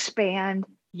elevate and expand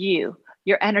your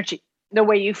energy, the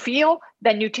way you feel,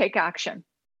 then you take action.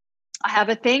 I have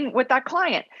a thing with that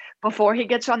client before he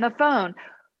gets on the phone.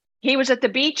 He was at the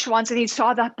beach once and he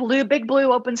saw that big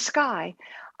blue open sky.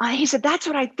 He said, that's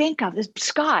what I think of, this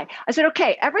sky. I said,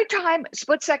 okay, every time,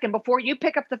 split second before you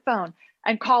pick up the phone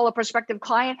and call a prospective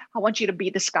client, I want you to be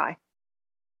the sky.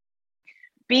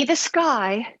 Be the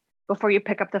sky before you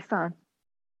pick up the phone.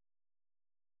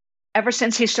 Ever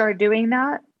since he started doing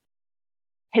that,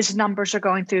 his numbers are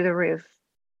going through the roof.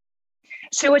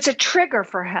 So it's a trigger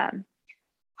for him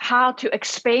how to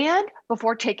expand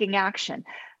before taking action.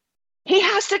 He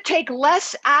has to take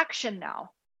less action now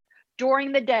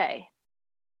during the day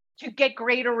to get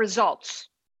greater results.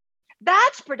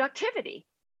 That's productivity.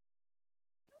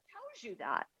 Who tells you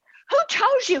that? Who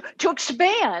tells you to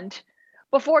expand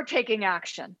before taking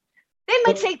action? They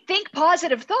might say, think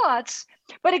positive thoughts.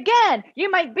 But again,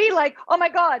 you might be like, oh my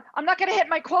God, I'm not going to hit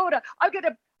my quota. I'm going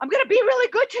to be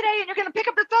really good today. And you're going to pick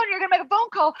up the phone. You're going to make a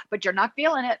phone call, but you're not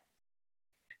feeling it.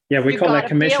 Yeah, we call that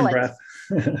commission breath.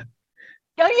 Oh,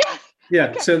 yeah. Yeah.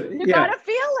 Okay. So you got to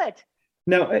feel it.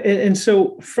 Now, and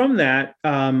so from that,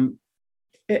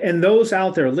 and those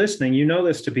out there listening, you know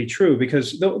this to be true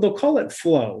because they'll call it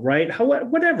flow, right?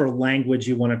 Whatever language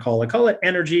you want to call it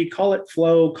energy, call it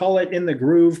flow, call it in the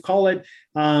groove, call it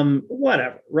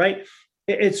whatever, right?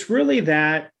 It's really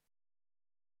that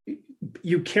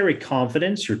you carry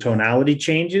confidence, your tonality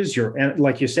changes,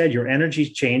 like you said, your energy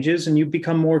changes, and you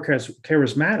become more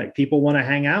charismatic. People want to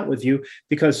hang out with you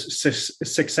because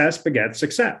success begets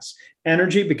success.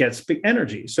 Energy begets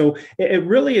energy. So it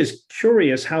really is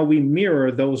curious how we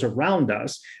mirror those around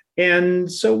us.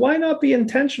 And so why not be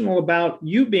intentional about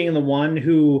you being the one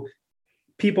who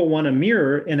people want to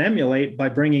mirror and emulate by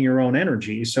bringing your own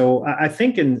energy? So I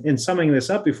think in summing this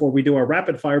up before we do our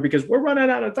rapid fire, because we're running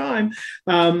out of time,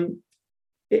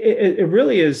 it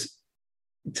really is,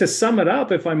 to sum it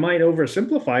up, if I might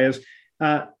oversimplify, is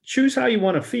choose how you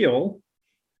want to feel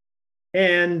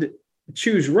and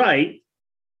choose right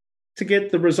to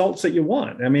get the results that you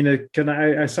want. I mean, can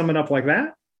I sum it up like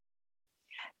that?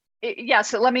 Yeah,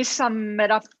 so let me sum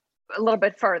it up a little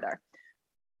bit further.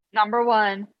 Number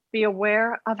one, be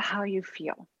aware of how you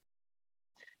feel.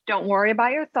 Don't worry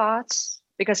about your thoughts,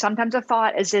 because sometimes a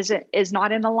thought is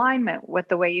not in alignment with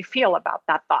the way you feel about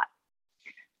that thought.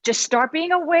 Just start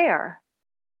being aware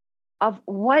of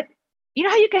how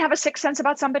you can have a sixth sense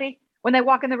about somebody when they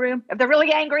walk in the room. If they're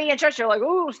really angry and just, you're like,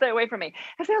 ooh, stay away from me.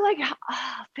 If they're like,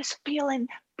 just feeling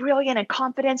brilliant and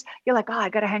confidence, you're like, I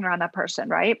got to hang around that person,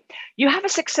 right? You have a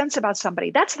sixth sense about somebody.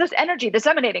 That's this energy that's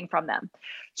emanating from them.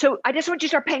 So I just want you to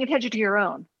start paying attention to your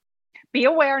own. Be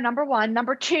aware, number one.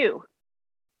 Number two,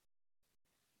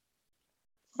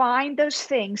 find those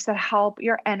things that help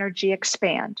your energy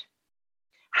expand.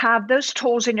 Have those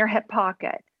tools in your hip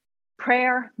pocket.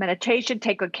 Prayer, meditation,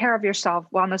 take good care of yourself,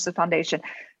 wellness is the foundation.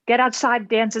 Get outside,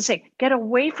 dance and sing. Get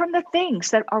away from the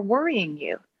things that are worrying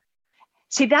you.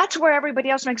 See, that's where everybody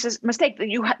else makes a mistake.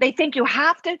 They think you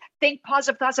have to think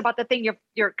positive thoughts about the thing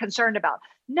you're concerned about.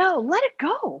 No, let it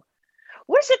go.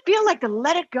 What does it feel like to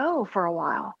let it go for a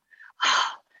while?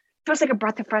 Feels like a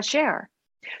breath of fresh air.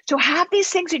 So have these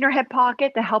things in your hip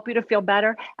pocket to help you to feel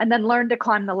better, and then learn to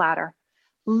climb the ladder.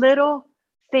 Little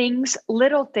things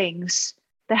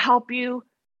to help you,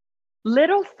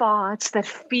 little thoughts that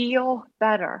feel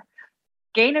better.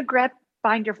 Gain a grip,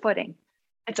 find your footing.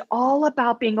 It's all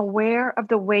about being aware of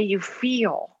the way you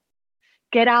feel.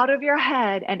 Get out of your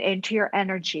head and into your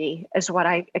energy is what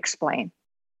I explain.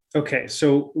 Okay,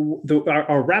 so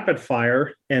our rapid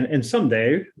fire, and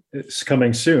someday it's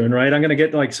coming soon, right? I'm going to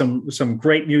get like some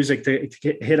great music to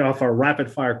hit off our rapid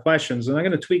fire questions, and I'm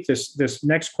going to tweak this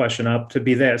next question up to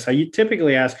be this. I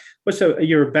typically ask, what's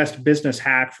your best business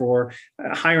hack for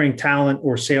hiring talent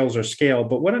or sales or scale?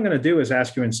 But what I'm going to do is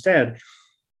ask you instead,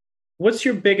 what's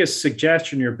your biggest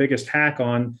suggestion, your biggest hack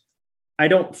on, I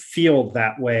don't feel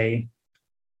that way,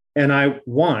 and I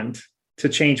want to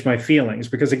change my feelings?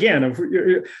 Because again,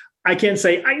 I can't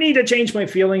say I need to change my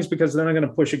feelings, because then I'm going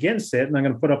to push against it and I'm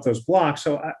going to put up those blocks.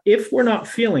 So if we're not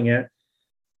feeling it,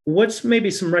 what's maybe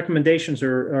some recommendations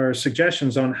or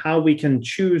suggestions on how we can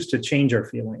choose to change our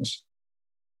feelings?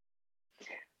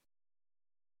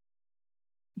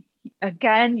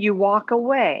 Again, you walk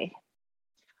away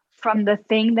from the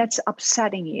thing that's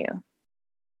upsetting you.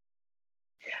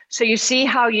 So you see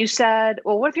how you said,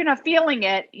 well, what if you're not feeling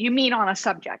it? You mean on a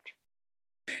subject.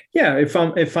 Yeah,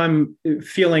 if I'm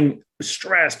feeling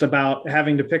stressed about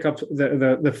having to pick up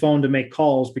the phone to make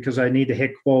calls because I need to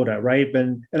hit quota, right?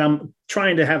 And I'm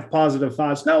trying to have positive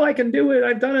thoughts. No, I can do it.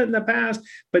 I've done it in the past,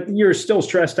 but you're still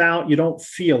stressed out. You don't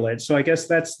feel it. So I guess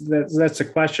that's a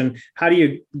question. How do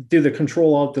you do the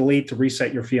Control-Alt-Delete to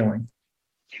reset your feeling?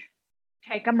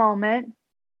 Take a moment.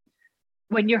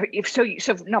 When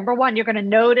so number one, you're going to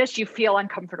notice you feel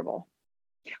uncomfortable.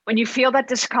 When you feel that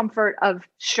discomfort of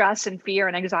stress and fear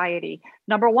and anxiety,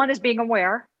 number one is being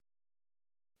aware.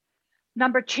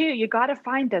 Number two, you got to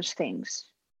find those things.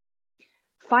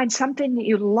 Find something that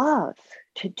you love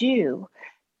to do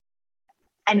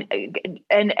and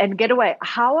get away.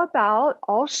 How about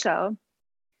also,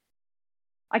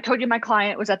 I told you my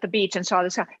client was at the beach and saw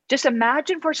this. Just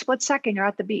imagine for a split second you're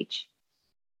at the beach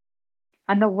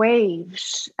and the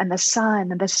waves and the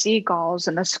sun and the seagulls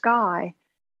and the sky.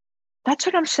 That's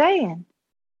what I'm saying.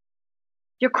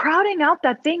 You're crowding out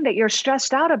that thing that you're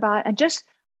stressed out about, and just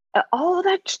all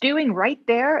that's doing right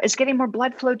there is getting more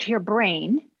blood flow to your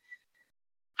brain,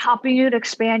 helping you to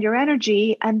expand your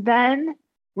energy, and then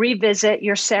revisit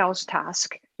your sales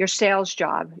task, your sales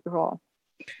job role.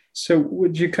 So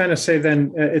would you kind of say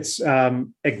then it's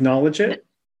acknowledge it?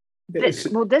 This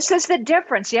is the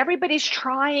difference. See, everybody's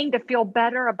trying to feel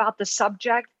better about the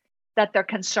subject that they're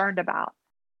concerned about.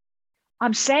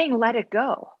 I'm saying let it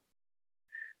go.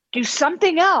 Do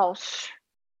something else.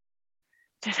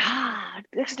 Just,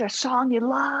 this is a song you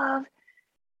love.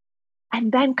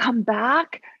 And then come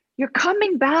back. You're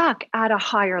coming back at a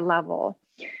higher level.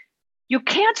 You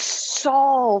can't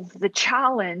solve the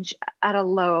challenge at a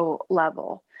low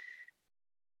level.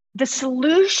 The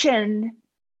solution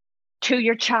to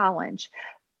your challenge,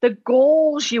 the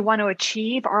goals you want to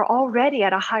achieve are already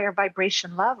at a higher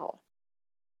vibration level.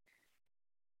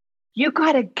 You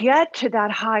got to get to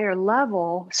that higher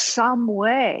level some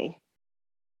way.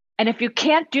 And if you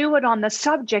can't do it on the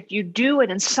subject, you do it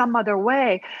in some other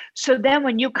way. So then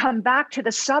when you come back to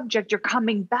the subject, you're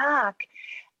coming back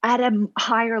at a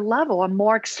higher level, a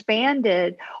more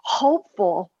expanded,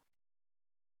 hopeful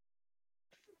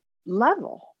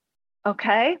level.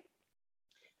 Okay?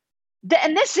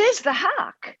 And this is the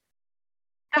hack.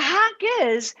 The hack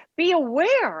is be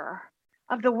aware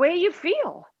of the way you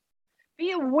feel.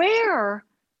 Be aware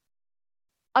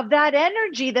of that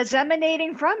energy that's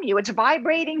emanating from you. It's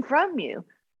vibrating from you.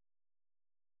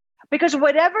 Because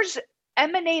whatever's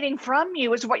emanating from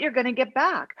you is what you're going to get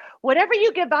back. Whatever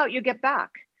you give out, you get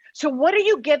back. So what are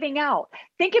you giving out?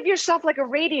 Think of yourself like a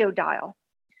radio dial.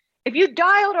 If you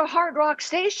dialed a hard rock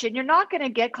station, you're not going to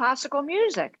get classical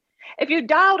music. If you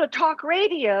dialed a talk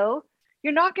radio,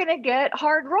 you're not going to get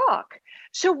hard rock.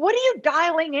 So what are you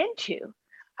dialing into?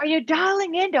 Are you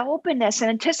dialing into openness and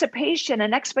anticipation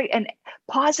and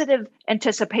positive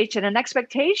anticipation and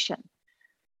expectation?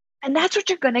 And that's what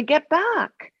you're going to get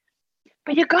back.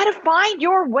 But you got to find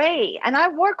your way. And I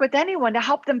work with anyone to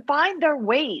help them find their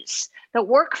ways that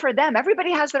work for them.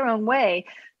 Everybody has their own way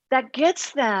that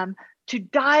gets them to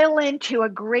dial into a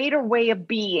greater way of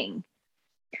being.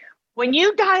 When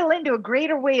you dial into a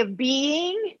greater way of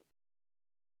being,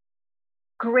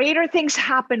 greater things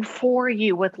happen for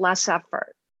you with less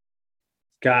effort.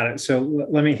 Got it. So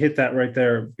let me hit that right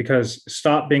there, because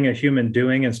stop being a human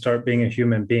doing and start being a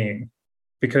human being.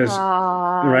 Because,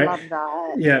 I right? love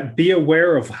that. Yeah, be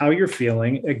aware of how you're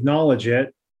feeling, acknowledge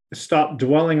it, stop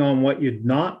dwelling on what you'd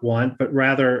not want, but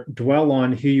rather dwell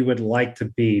on who you would like to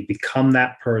be. Become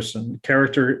that person.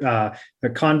 The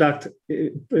conduct,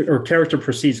 or character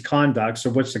precedes conduct.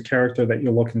 So what's the character that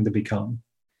you're looking to become?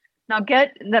 Now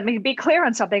let me be clear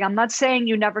on something. I'm not saying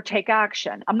you never take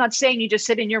action. I'm not saying you just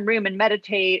sit in your room and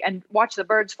meditate and watch the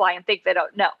birds fly and think that, oh,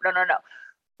 no.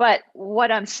 But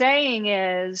what I'm saying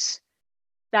is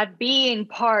that being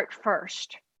part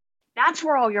first. That's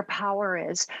where all your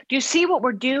power is. Do you see what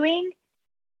we're doing?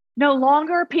 No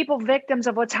longer are people victims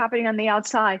of what's happening on the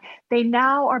outside. They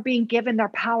now are being given their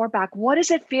power back. What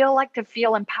does it feel like to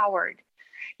feel empowered?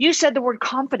 You said the word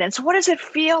confidence. What does it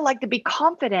feel like to be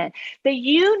confident that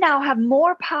you now have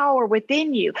more power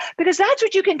within you? Because that's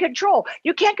what you can control.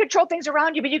 You can't control things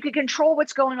around you, but you can control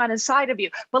what's going on inside of you.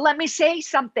 But let me say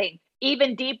something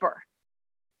even deeper.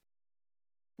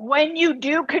 When you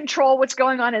do control what's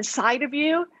going on inside of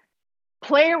you,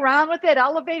 play around with it,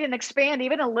 elevate and expand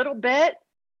even a little bit,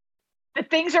 the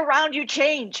things around you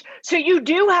change. So you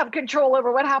do have control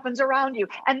over what happens around you.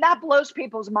 And that blows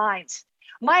people's minds.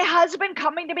 My husband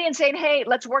coming to me and saying, hey,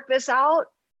 let's work this out.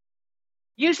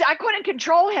 I couldn't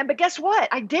control him, but guess what?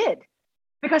 I did,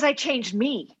 because I changed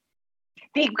me.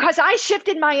 Because I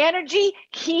shifted my energy,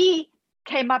 he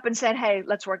came up and said, hey,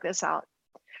 let's work this out.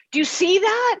 Do you see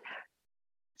that?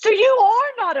 So you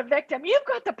are not a victim. You've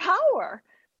got the power.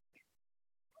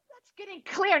 That's getting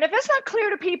clear. And if it's not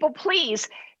clear to people, please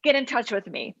get in touch with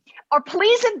me. Or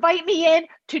please invite me in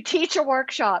to teach a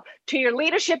workshop to your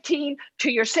leadership team,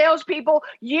 to your salespeople.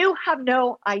 You have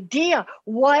no idea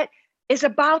what is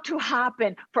about to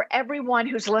happen for everyone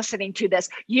who's listening to this.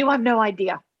 You have no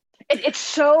idea. It's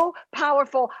so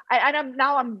powerful. And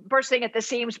I'm bursting at the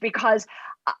seams, because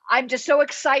I'm just so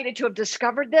excited to have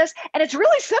discovered this. And it's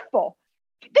really simple.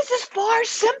 This is far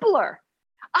simpler.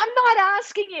 I'm not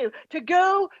asking you to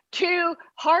go to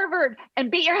Harvard and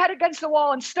beat your head against the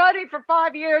wall and study for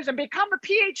 5 years and become a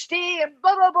PhD and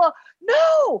blah, blah, blah.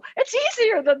 No, it's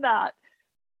easier than that.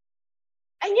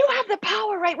 And you have the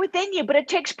power right within you, but it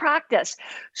takes practice.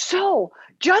 So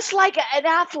just like an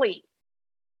athlete,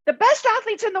 the best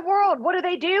athletes in the world, what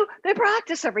do? They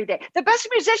practice every day. The best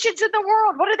musicians in the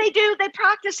world, what do? They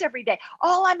practice every day.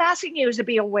 All I'm asking you is to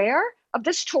be aware of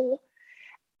this tool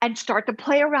and start to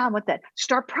play around with it.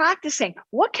 Start practicing.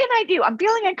 What can I do? I'm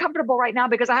feeling uncomfortable right now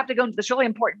because I have to go into this really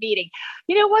important meeting.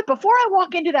 You know what? Before I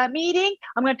walk into that meeting,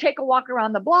 I'm going to take a walk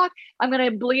around the block. I'm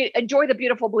going to enjoy the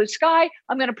beautiful blue sky.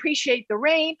 I'm going to appreciate the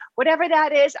rain, whatever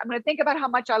that is. I'm going to think about how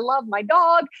much I love my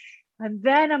dog. And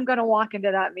then I'm going to walk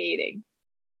into that meeting.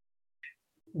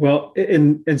 Well,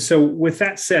 and so with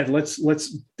that said, let's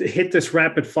hit this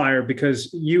rapid fire,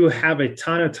 because you have a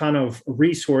ton of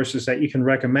resources that you can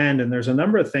recommend, and there's a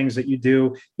number of things that you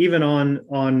do even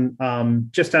on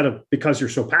just because you're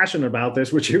so passionate about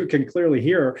this, which you can clearly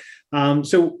hear.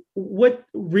 So what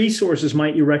resources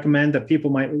might you recommend that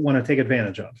people might want to take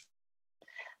advantage of?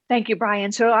 Thank you,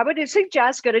 Brian. So I would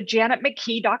suggest go to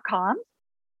janetmckee.com,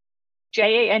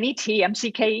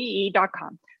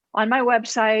 JANETMCKEE.com. On my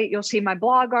website, you'll see my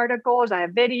blog articles. I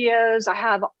have videos. I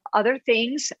have other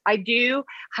things. I do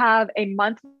have a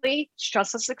monthly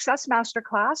Stress of Success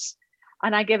Masterclass,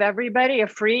 and I give everybody a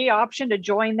free option to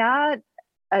join that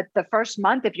at the first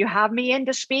month. If you have me in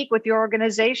to speak with your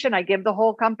organization, I give the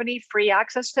whole company free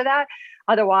access to that.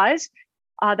 Otherwise,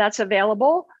 that's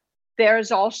available.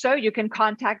 There's also, you can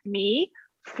contact me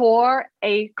for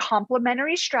a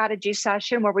complimentary strategy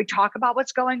session where we talk about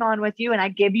what's going on with you, and I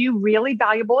give you really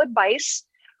valuable advice.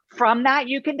 From that,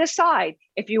 you can decide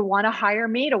if you want to hire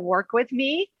me to work with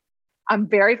me. I'm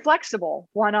very flexible,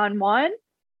 one-on-one,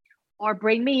 or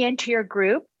bring me into your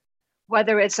group,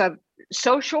 whether it's a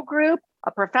social group, a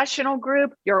professional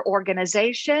group, your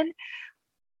organization.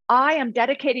 I am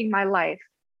dedicating my life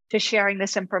to sharing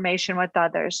this information with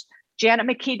others.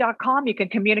 JanetMckee.com. You can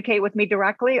communicate with me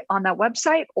directly on that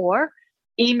website, or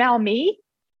email me,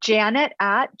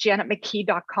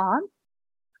 Janet@JanetMckee.com,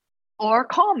 or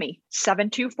call me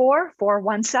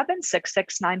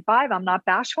 724-417-6695. I'm not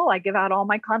bashful. I give out all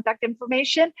my contact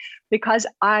information because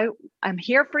I'm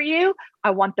here for you.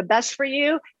 I want the best for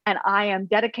you. And I am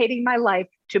dedicating my life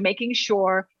to making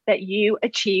sure that you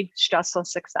achieve stressless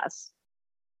success.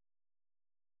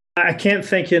 I can't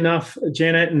thank you enough,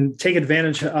 Janet, and take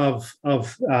advantage of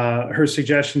her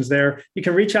suggestions there. You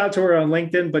can reach out to her on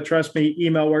LinkedIn, but trust me,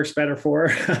 email works better for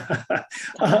her.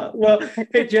 Well,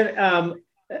 hey, Janet,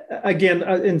 again,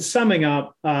 in summing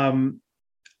up,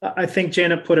 I think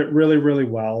Janet put it really, really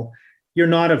well. You're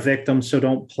not a victim, so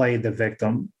don't play the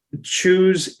victim.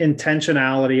 Choose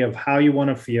intentionality of how you want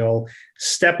to feel,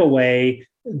 step away,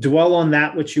 dwell on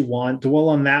that which you want, dwell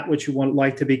on that which you want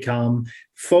like to become,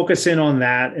 focus in on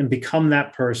that and become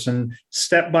that person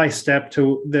step by step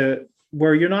to the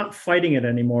where you're not fighting it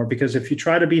anymore. Because if you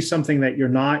try to be something that you're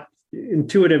not,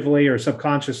 intuitively or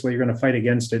subconsciously, you're going to fight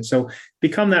against it. So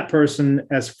become that person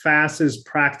as fast as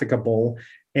practicable,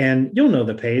 and you'll know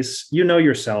the pace. You know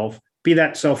yourself. Be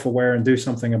that self-aware and do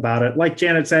something about it. Like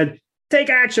Janet said, take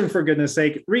action, for goodness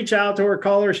sake. Reach out to her,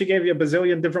 call her. She gave you a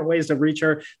bazillion different ways to reach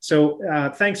her. So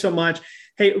thanks so much.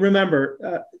 Hey,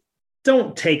 remember,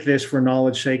 don't take this for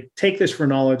knowledge sake. Take this for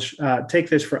knowledge. Take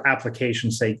this for application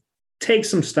sake. Take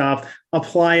some stuff,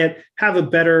 apply it, have a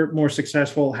better, more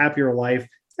successful, happier life,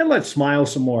 and let's smile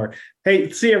some more.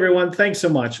 Hey, see everyone. Thanks so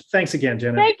much. Thanks again,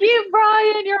 Jenna. Thank you,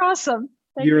 Brian. You're awesome.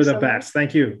 You're the best.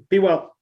 Thank you. Be well.